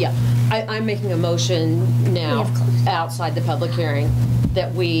correct? Yeah. I'm making a motion now, outside the public hearing,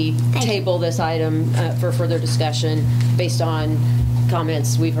 that we table this item for further discussion based on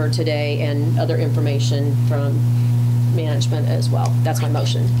comments we've heard today and other information from management as well. That's my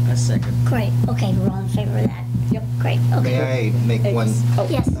motion. A second. Great. Okay, we're all in favor of that. Yep. Great. Okay. May I make one? Oh,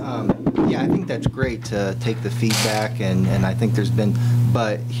 yes. Yeah, I think that's great to take the feedback, and I think there's been,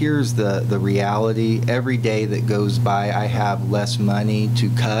 but here's the reality. Every day that goes by, I have less money to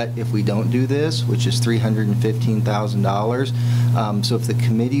cut if we don't do this, which is $315,000. So if the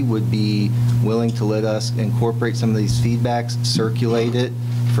committee would be willing to let us incorporate some of these feedbacks, circulate it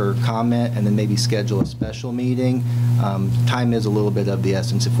for comment, and then maybe schedule a special meeting. Time is a little bit of the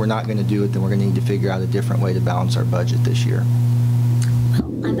essence. If we're not going to do it, then we're going to need to figure out a different way to balance our budget this year.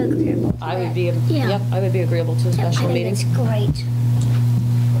 Well, I'm agreeable. I would be, yep, I would be agreeable to a special meeting. That's great.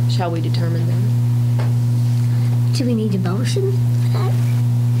 Shall we determine that? Do we need a motion for that?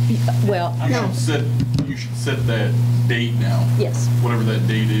 Well, You should set that date now. Yes. Whatever that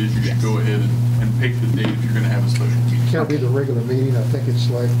date is, you should go ahead and pick the date if you're going to have a special meeting. Can't be the regular meeting. I think it's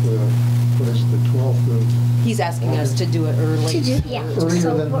like, what is it, the 12th of? He's asking us to do it early. Earlier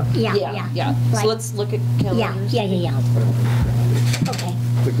than? Yeah. So let's look at calendars. Yeah. Okay.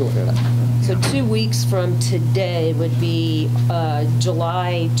 But go ahead. So 2 weeks from today would be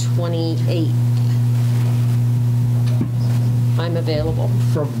July 28th. I'm available.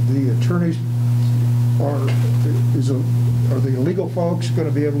 From the attorneys, are the legal folks going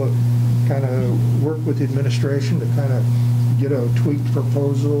to be able to kind of work with the administration to kind of get a tweaked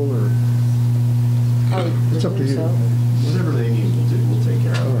proposal, or it's up to you? Whatever they need, we'll take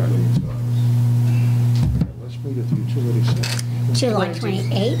care of it. Let's meet at the utility center. July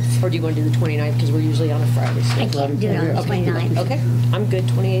 28th? Or do you want to do the 29th, because we're usually on a Friday? So. I can't do it on the 29th. Okay, I'm good,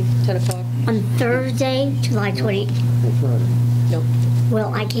 28th, 10 o'clock. On Thursday, July 20th? Or Friday? No.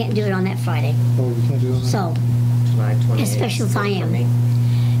 Well, I can't do it on that Friday. Oh, you can't do it on that? So, July 28th. especially if I am.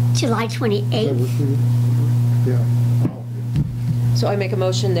 July 28th? Yeah. So I make a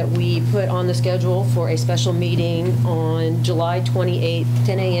motion that we put on the schedule for a special meeting on July 28th,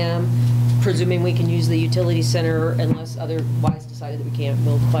 10 a.m., presuming we can use the utility center unless otherwise decided that we can't.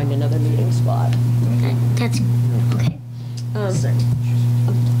 We'll find another meeting spot. That's, okay.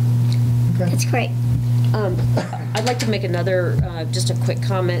 That's great. I'd like to make another, just a quick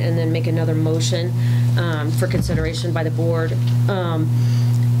comment and then make another motion for consideration by the board.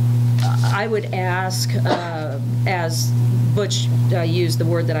 I would ask, as Butch used the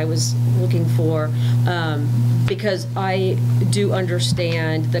word that I was looking for, because I do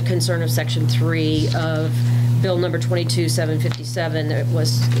understand the concern of Section 3 of Bill number 22757 that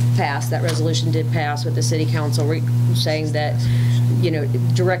was passed, that resolution did pass with the City Council, saying that,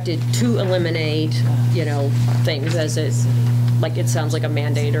 directed to eliminate, things as is, like it sounds like a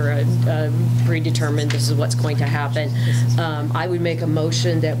mandate or a predetermined, this is what's going to happen. I would make a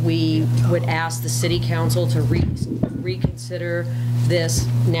motion that we would ask the City Council to reconsider this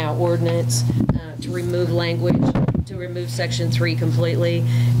now ordinance, to remove language, to remove Section 3 completely,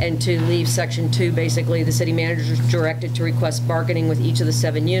 and to leave Section 2, basically, the city manager is directed to request bargaining with each of the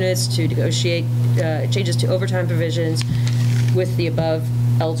 7 units to negotiate changes to overtime provisions with the above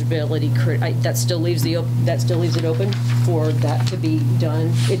eligibility. That still leaves it open for that to be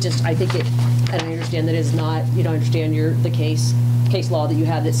done. It just, I think it, and I understand that it's not, you don't understand the case law that you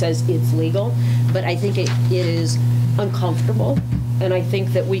have that says it's legal, but I think it is uncomfortable, and I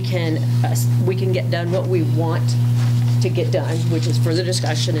think that we can get done what we want to get done, which is further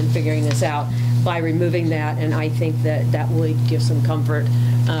discussion and figuring this out by removing that, and I think that would give some comfort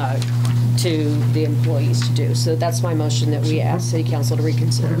to the employees to do. So that's my motion, that we ask City Council to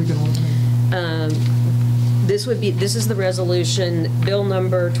reconsider. This is the resolution, bill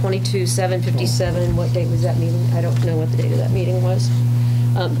number 22757. What date was that meeting? I don't know what the date of that meeting was.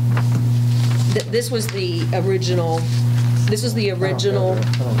 This was the original. This is the original.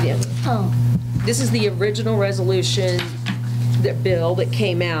 Yeah. This is the original resolution, that bill that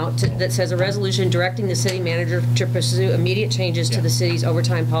came out that says a resolution directing the city manager to pursue immediate changes to the city's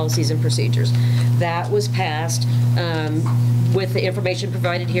overtime policies and procedures. That was passed with the information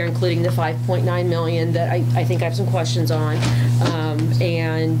provided here, including the $5.9 million that I think I have some questions on,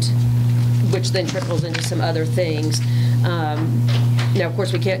 and which then trickles into some other things. Now, of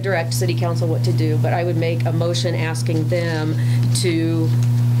course, we can't direct city council what to do, but I would make a motion asking them to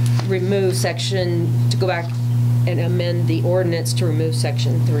remove to go back and amend the ordinance to remove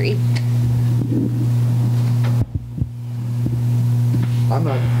section 3. I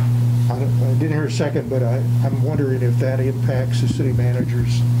didn't hear a second, but I'm wondering if that impacts the city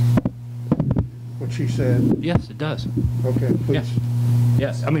managers, what she said. Yes, it does. Okay, please. Yes.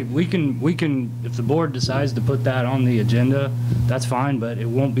 Yes, I mean, we can, if the board decides to put that on the agenda, that's fine, but it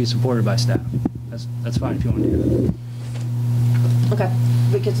won't be supported by staff. That's fine if you want to do that. Okay,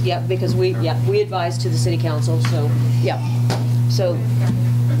 because we advised to the city council, so, yeah. So,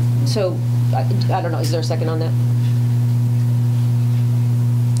 I don't know, is there a second on that?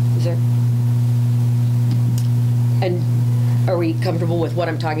 Is there? And are we comfortable with what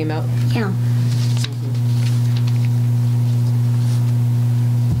I'm talking about? Yeah.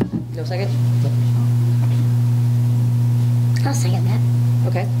 No second? I'll second that.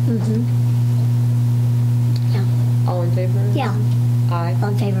 Okay. Mm-hmm. Yeah. All in favor? Yeah. Aye. All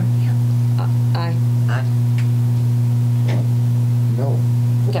in favor? Yeah. Aye. No.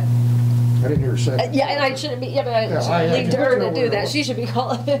 Okay. I didn't hear a second. Yeah, and I shouldn't be, but I I leave to her to know do where that. it She should be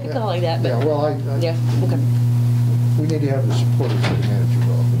calling Yeah. that, but. Yeah, well, Yeah, okay. we need to have the support of the city manager's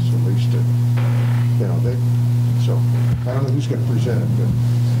office, at least, so, I don't know who's going to present it, but.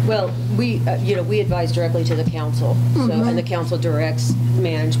 Well, we advise directly to the council, so, and the council directs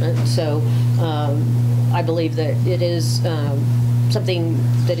management, so I believe that it is something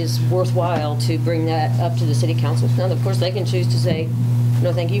that is worthwhile to bring that up to the city council. Now, of course, they can choose to say,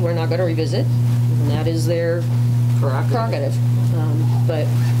 no, thank you, we're not going to revisit, and that is their prerogative. But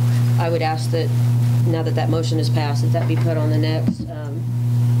I would ask that, now that that motion is passed, that be put on the next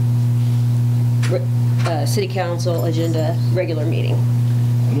city council agenda regular meeting.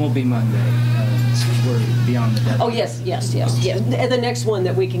 It won't be Monday. We're beyond the deadline. Oh, yes. And the next one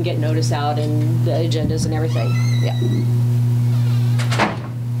that we can get notice out and the agendas and everything, yeah.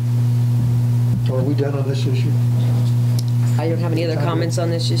 Are we done on this issue? I don't have any other comments on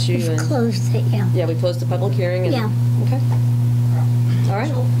this issue. We've closed it, yeah. Yeah, we closed the public hearing. And, Yeah. Okay. All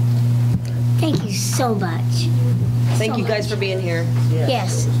right. Thank you so much. Thank So you guys much. for being here.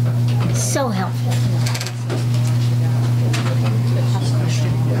 Yes. So helpful.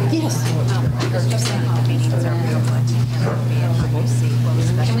 Yes.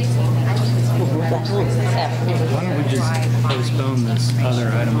 Why don't we just postpone this other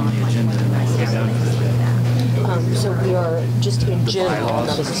item on the agenda and then get done with it? So we are just in general,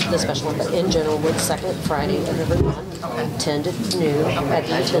 not this is the special one, but in general, with second Friday of every month, 10 to noon at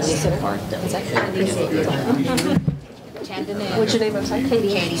the utility center. Is that What's your name? I'm sorry.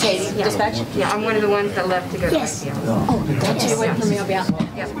 Katie. Katie. Dispatch? Yeah, I'm one of the ones that left to go. Yes. Oh, that's you wait for me. I'll be out.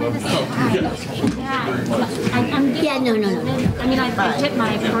 Yeah, no. I mean, I did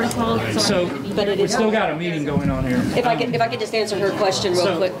my protocol. So, but it we is still got a meeting going on here. If I could just answer her question real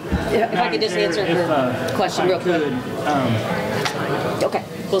So, quick. If I could just answer her question real quick. Okay,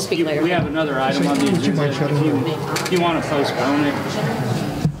 we'll speak later. We have another item on the agenda. If you want to postpone it,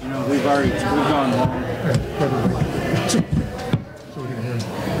 we've gone long.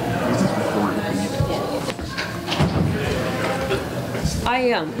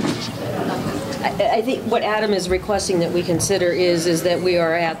 I think what Adam is requesting that we consider is that we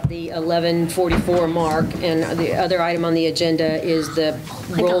are at the 11:44 mark, and the other item on the agenda is the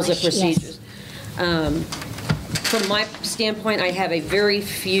rules of procedures. From my standpoint, I have a very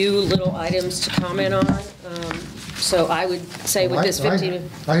few little items to comment on. So I would say with this 15...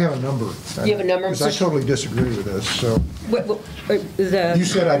 I have a number. You have a number? Because I totally disagree with this, so. You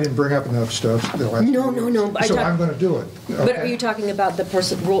said I didn't bring up enough stuff. No. So I'm going to do it. But are you talking about the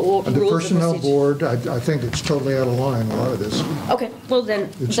rules of The procedure? personnel board, I think it's totally out of line, a lot of this. Okay, well then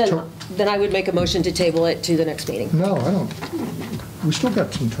I would make a motion to table it to the next meeting. No, I don't. We still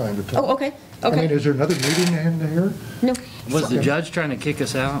got some time to talk. Oh, okay. I mean, is there another meeting in here? No. Was the judge trying to kick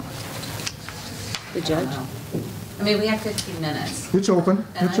us out? The judge? I mean, we have 15 minutes. It's open.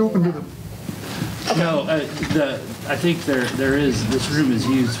 It's open to the. No, I think there is, this room is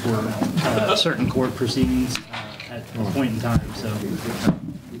used for certain court proceedings at a point in time, so.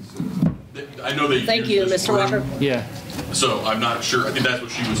 I know they. Thank you, Mr. Walker. Yeah. So I'm not sure. I think that's what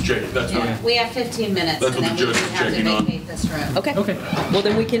she was checking. That's what. We have 15 minutes, That's and what then the we judge is have to checking on. vacate this room. Okay. Well,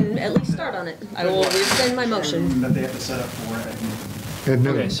 then we can at least start on it. I will rescind my motion. That they have to set up for it.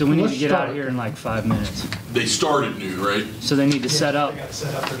 Okay, so we need to get out of here in like 5 minutes. They start at noon, right? So they need to set up. That's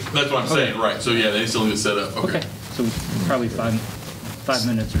what I'm saying, right? So yeah, they still need to set up. Okay. So probably five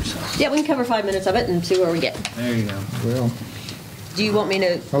minutes or so. Yeah, we can cover 5 minutes of it and see where we get. There you go. Well, Do you want me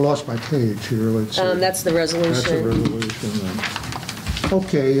to? I lost my page here. Let's see. That's the resolution. That's the resolution.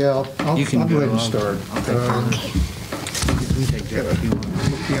 Okay, yeah, I'll You can go ahead go. and start. You can take that if you want.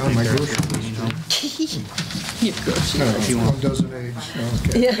 Look beyond my grocery list. No, 1 dozen eggs,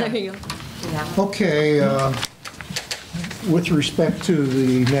 okay. Yeah, there you go. Okay, with respect to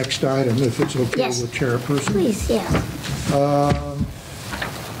the next item, if it's okay Yes. with Chairperson. Please, yeah.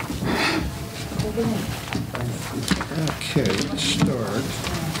 Okay, let's start.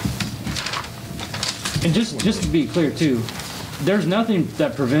 And just to be clear too, there's nothing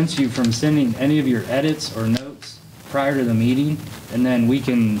that prevents you from sending any of your edits or notes prior to the meeting, and then we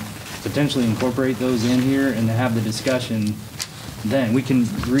can potentially incorporate those in here and have the discussion then. We can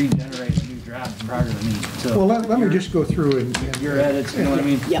regenerate a new draft prior to the meeting. So Well, let me just go through and... your edits, you know what I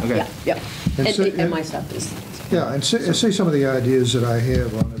mean? Yeah, Okay. yeah. And so- And my stuff is. Yeah, and say some of the ideas that I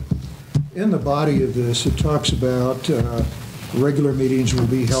have on it. In the body of this, it talks about regular meetings will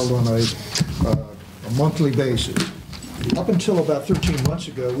be held on a monthly basis. Up until about 13 months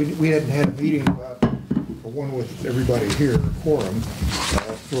ago, we hadn't had a meeting one with everybody here, a quorum,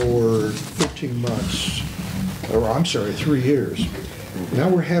 for 13 months, or I'm sorry, 3 years. Now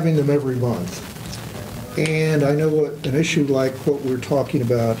we're having them every month. And I know an issue like what we're talking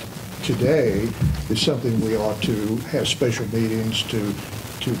about today is something we ought to have special meetings to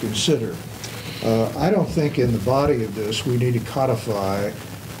consider. I don't think in the body of this we need to codify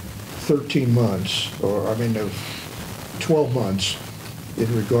 13 months, or I mean 12 months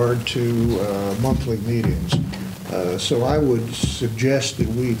in regard to monthly meetings. So I would suggest that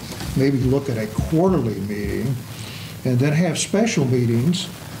we maybe look at a quarterly meeting and then have special meetings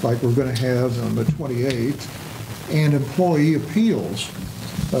like we're going to have on the 28th and employee appeals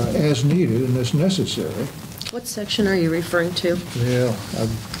as needed and as necessary. What section are you referring to? Yeah,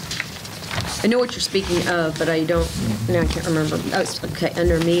 I know what you're speaking of, but I don't, now I can't remember. Oh, it's, okay,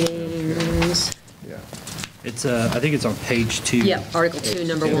 under meetings. Yeah. It's I think it's on page 2. Yeah, Article 2,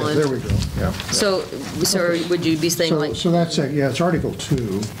 number 1. There we go, yeah. So, would you be saying like? So that's, yeah, it's Article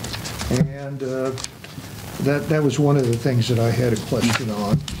 2, and that was one of the things that I had a question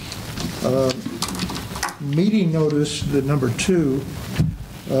on. Meeting notice, the number 2,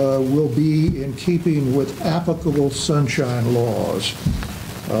 will be in keeping with applicable sunshine laws.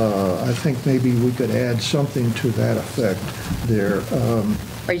 I think maybe we could add something to that effect there.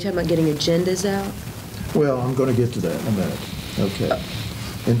 Are you talking about getting agendas out? Well, I'm going to get to that in a minute. Okay.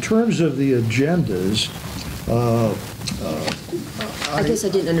 In terms of the agendas, I guess I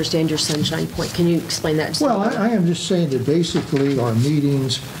didn't understand your sunshine point. Can you explain that? Well, I am just saying that basically our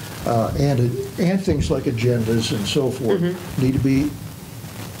meetings and things like agendas and so forth need to be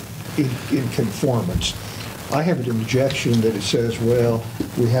in conformance. I have an objection that it says, well,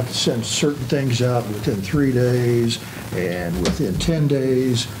 we have to send certain things out within 3 days and within 10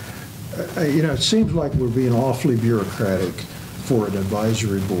 days. You know, it seems like we're being awfully bureaucratic for an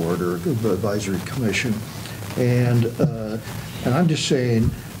advisory board or advisory commission. And I'm just saying,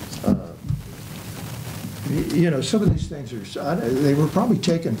 you know, some of these things they were probably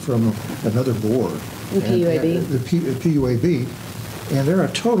taken from another board. The PUAB? The PUAB. And they're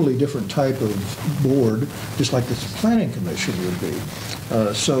a totally different type of board, just like the planning commission would be.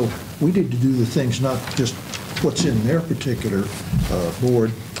 So we need to do the things, not just what's in their particular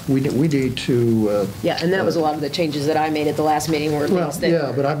board. We need to... yeah, and that was a lot of the changes that I made at the last meeting were things that...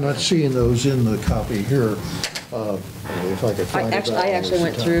 yeah, but I'm not seeing those in the copy here. If I could find it. I actually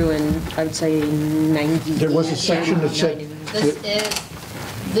went through and I would say 90... There was a section that said...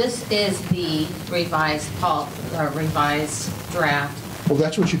 This is the revised draft. Well,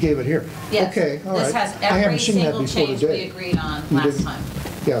 that's what you gave it here. Yes. Okay, all right. This has I haven't every seen that single before change we today. agreed on You last didn't- time.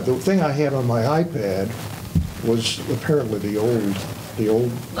 Yeah, the thing I had on my iPad was apparently the old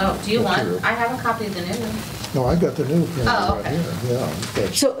Oh, do you material. want? I have a copy of the new one. No, I got the new print Oh, right okay. here, yeah.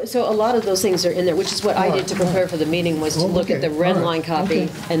 that's- So a lot of those things are in there, which is what I did to prepare for the meeting, was to Oh, look at okay. the red All right. line copy Okay.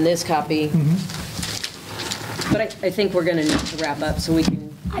 and this copy. But I think we're going to need to wrap up so we can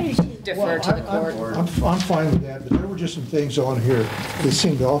defer to the court. I'm fine with that, but there were just some things on here that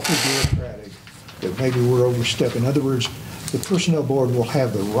seemed awfully bureaucratic, that maybe we're overstepping. In other words, the Personnel Board will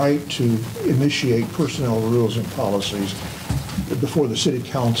have the right to initiate personnel rules and policies before the City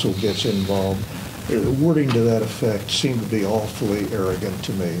Council gets involved. Wording to that effect seemed to be awfully arrogant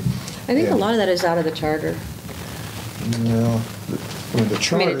to me. I think a And- lot of that is out of the charter. No, I mean, the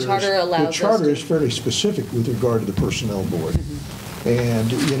charter, charter allows the us charter to- is fairly specific with regard to the Personnel Board.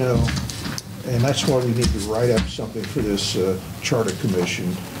 And, you know, and that's why we need to write up something for this Charter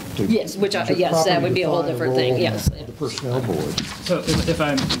Commission. To- Yes, which to yes, that properly would be a whole define the different thing, role yes. of the Personnel Board. So if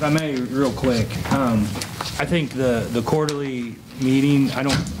I may, real quick, I think the quarterly meeting, I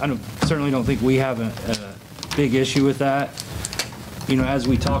certainly don't think we have a big issue with that. as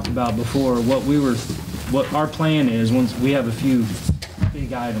we talked about before, what our plan is, once we have a few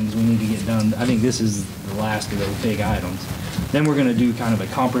big items we need to get done, I think this is the last of those big items. Then we're going to do kind of a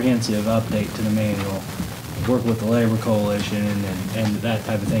comprehensive update to the manual, work with the Labor Coalition and that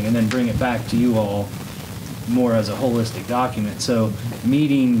type of thing, and then bring it back to you all more as a holistic document. So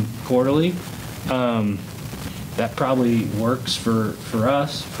meeting quarterly, that probably works for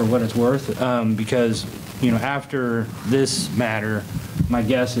us, for what it's worth, because, after this matter, my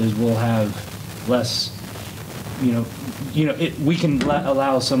guess is we'll have less, we can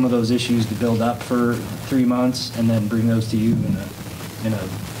allow some of those issues to build up for 3 months and then bring those to you in a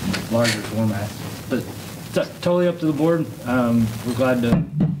larger format. But totally up to the board. We're glad to.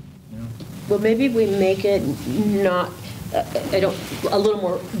 Well, maybe we make it not, a little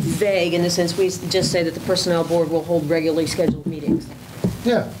more vague in the sense we just say that the Personnel Board will hold regularly scheduled meetings.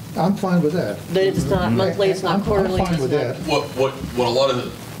 Yeah, I'm fine with that. That it's not monthly, it's not quarterly. I'm fine with that. What a lot of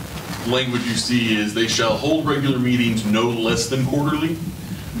the language you see is they shall hold regular meetings no less than quarterly.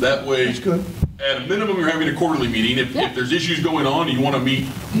 That way, that's good. At a minimum, you're having a quarterly meeting. If there's issues going on, you want to meet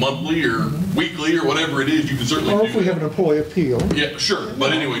monthly or weekly or whatever it is, you can certainly or do if we that. have an employee appeal. Yeah, sure.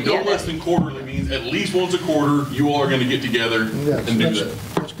 But anyway, no less than quarterly means at least once a quarter, you all are going to get together and do that.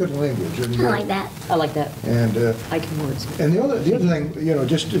 That's good language. And, I like that. I like that. And I can words. And the other thing,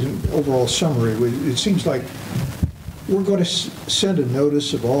 just in overall summary, it seems like we're going to send a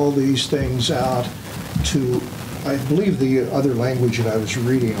notice of all these things out to, I believe the other language that I was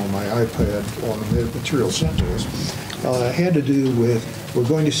reading on my iPad on the material sent to us had to do with, we're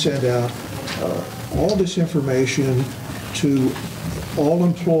going to send out all this information to all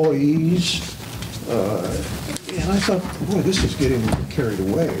employees. And I thought, boy, this is getting carried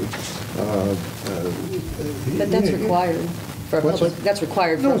away. But that's required for a public, that's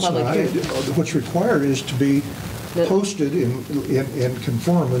required for a public hearing. What's required is to be posted in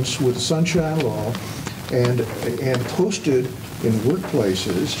conformance with the Sunshine Law and posted in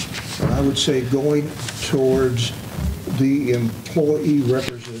workplaces, and I would say going towards the employee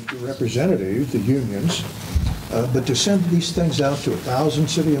representative, the unions, but to send these things out to 1,000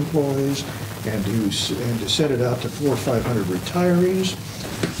 city employees and to send it out to 400 or 500 retirees.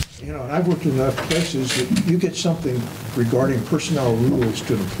 And I've worked in enough places that you get something regarding personnel rules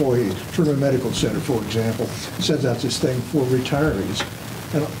to an employee. Turner Medical Center, for example, sends out this thing for retirees.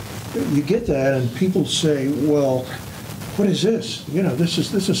 And you get that, and people say, well, what is this? This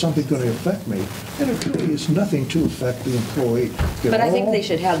is something going to affect me. And it really is nothing to affect the employee. But I think they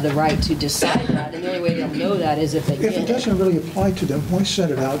should have the right to decide that, and the only way they'll know that is if they get it. If it doesn't really apply to them, why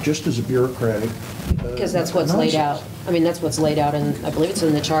send it out just as a bureaucratic? Because that's what's laid out. I mean, that's what's laid out, and I believe it's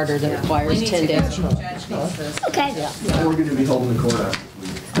in the charter that requires 10 days. Okay. We're going to be holding the court up.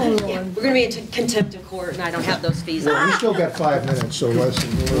 We're going to be in contempt of court, and I don't have those fees. Well, we still got 5 minutes, so let's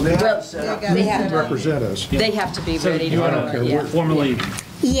they have to represent us. They have to be ready to go. Formally.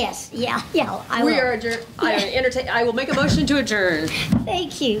 Yes, yeah, I will. We are adjourned. I will make a motion to adjourn.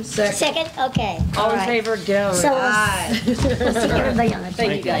 Thank you. Second? Okay. All in right. favor, go. So we'll see everybody on the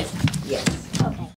Thank you, guys. Yes.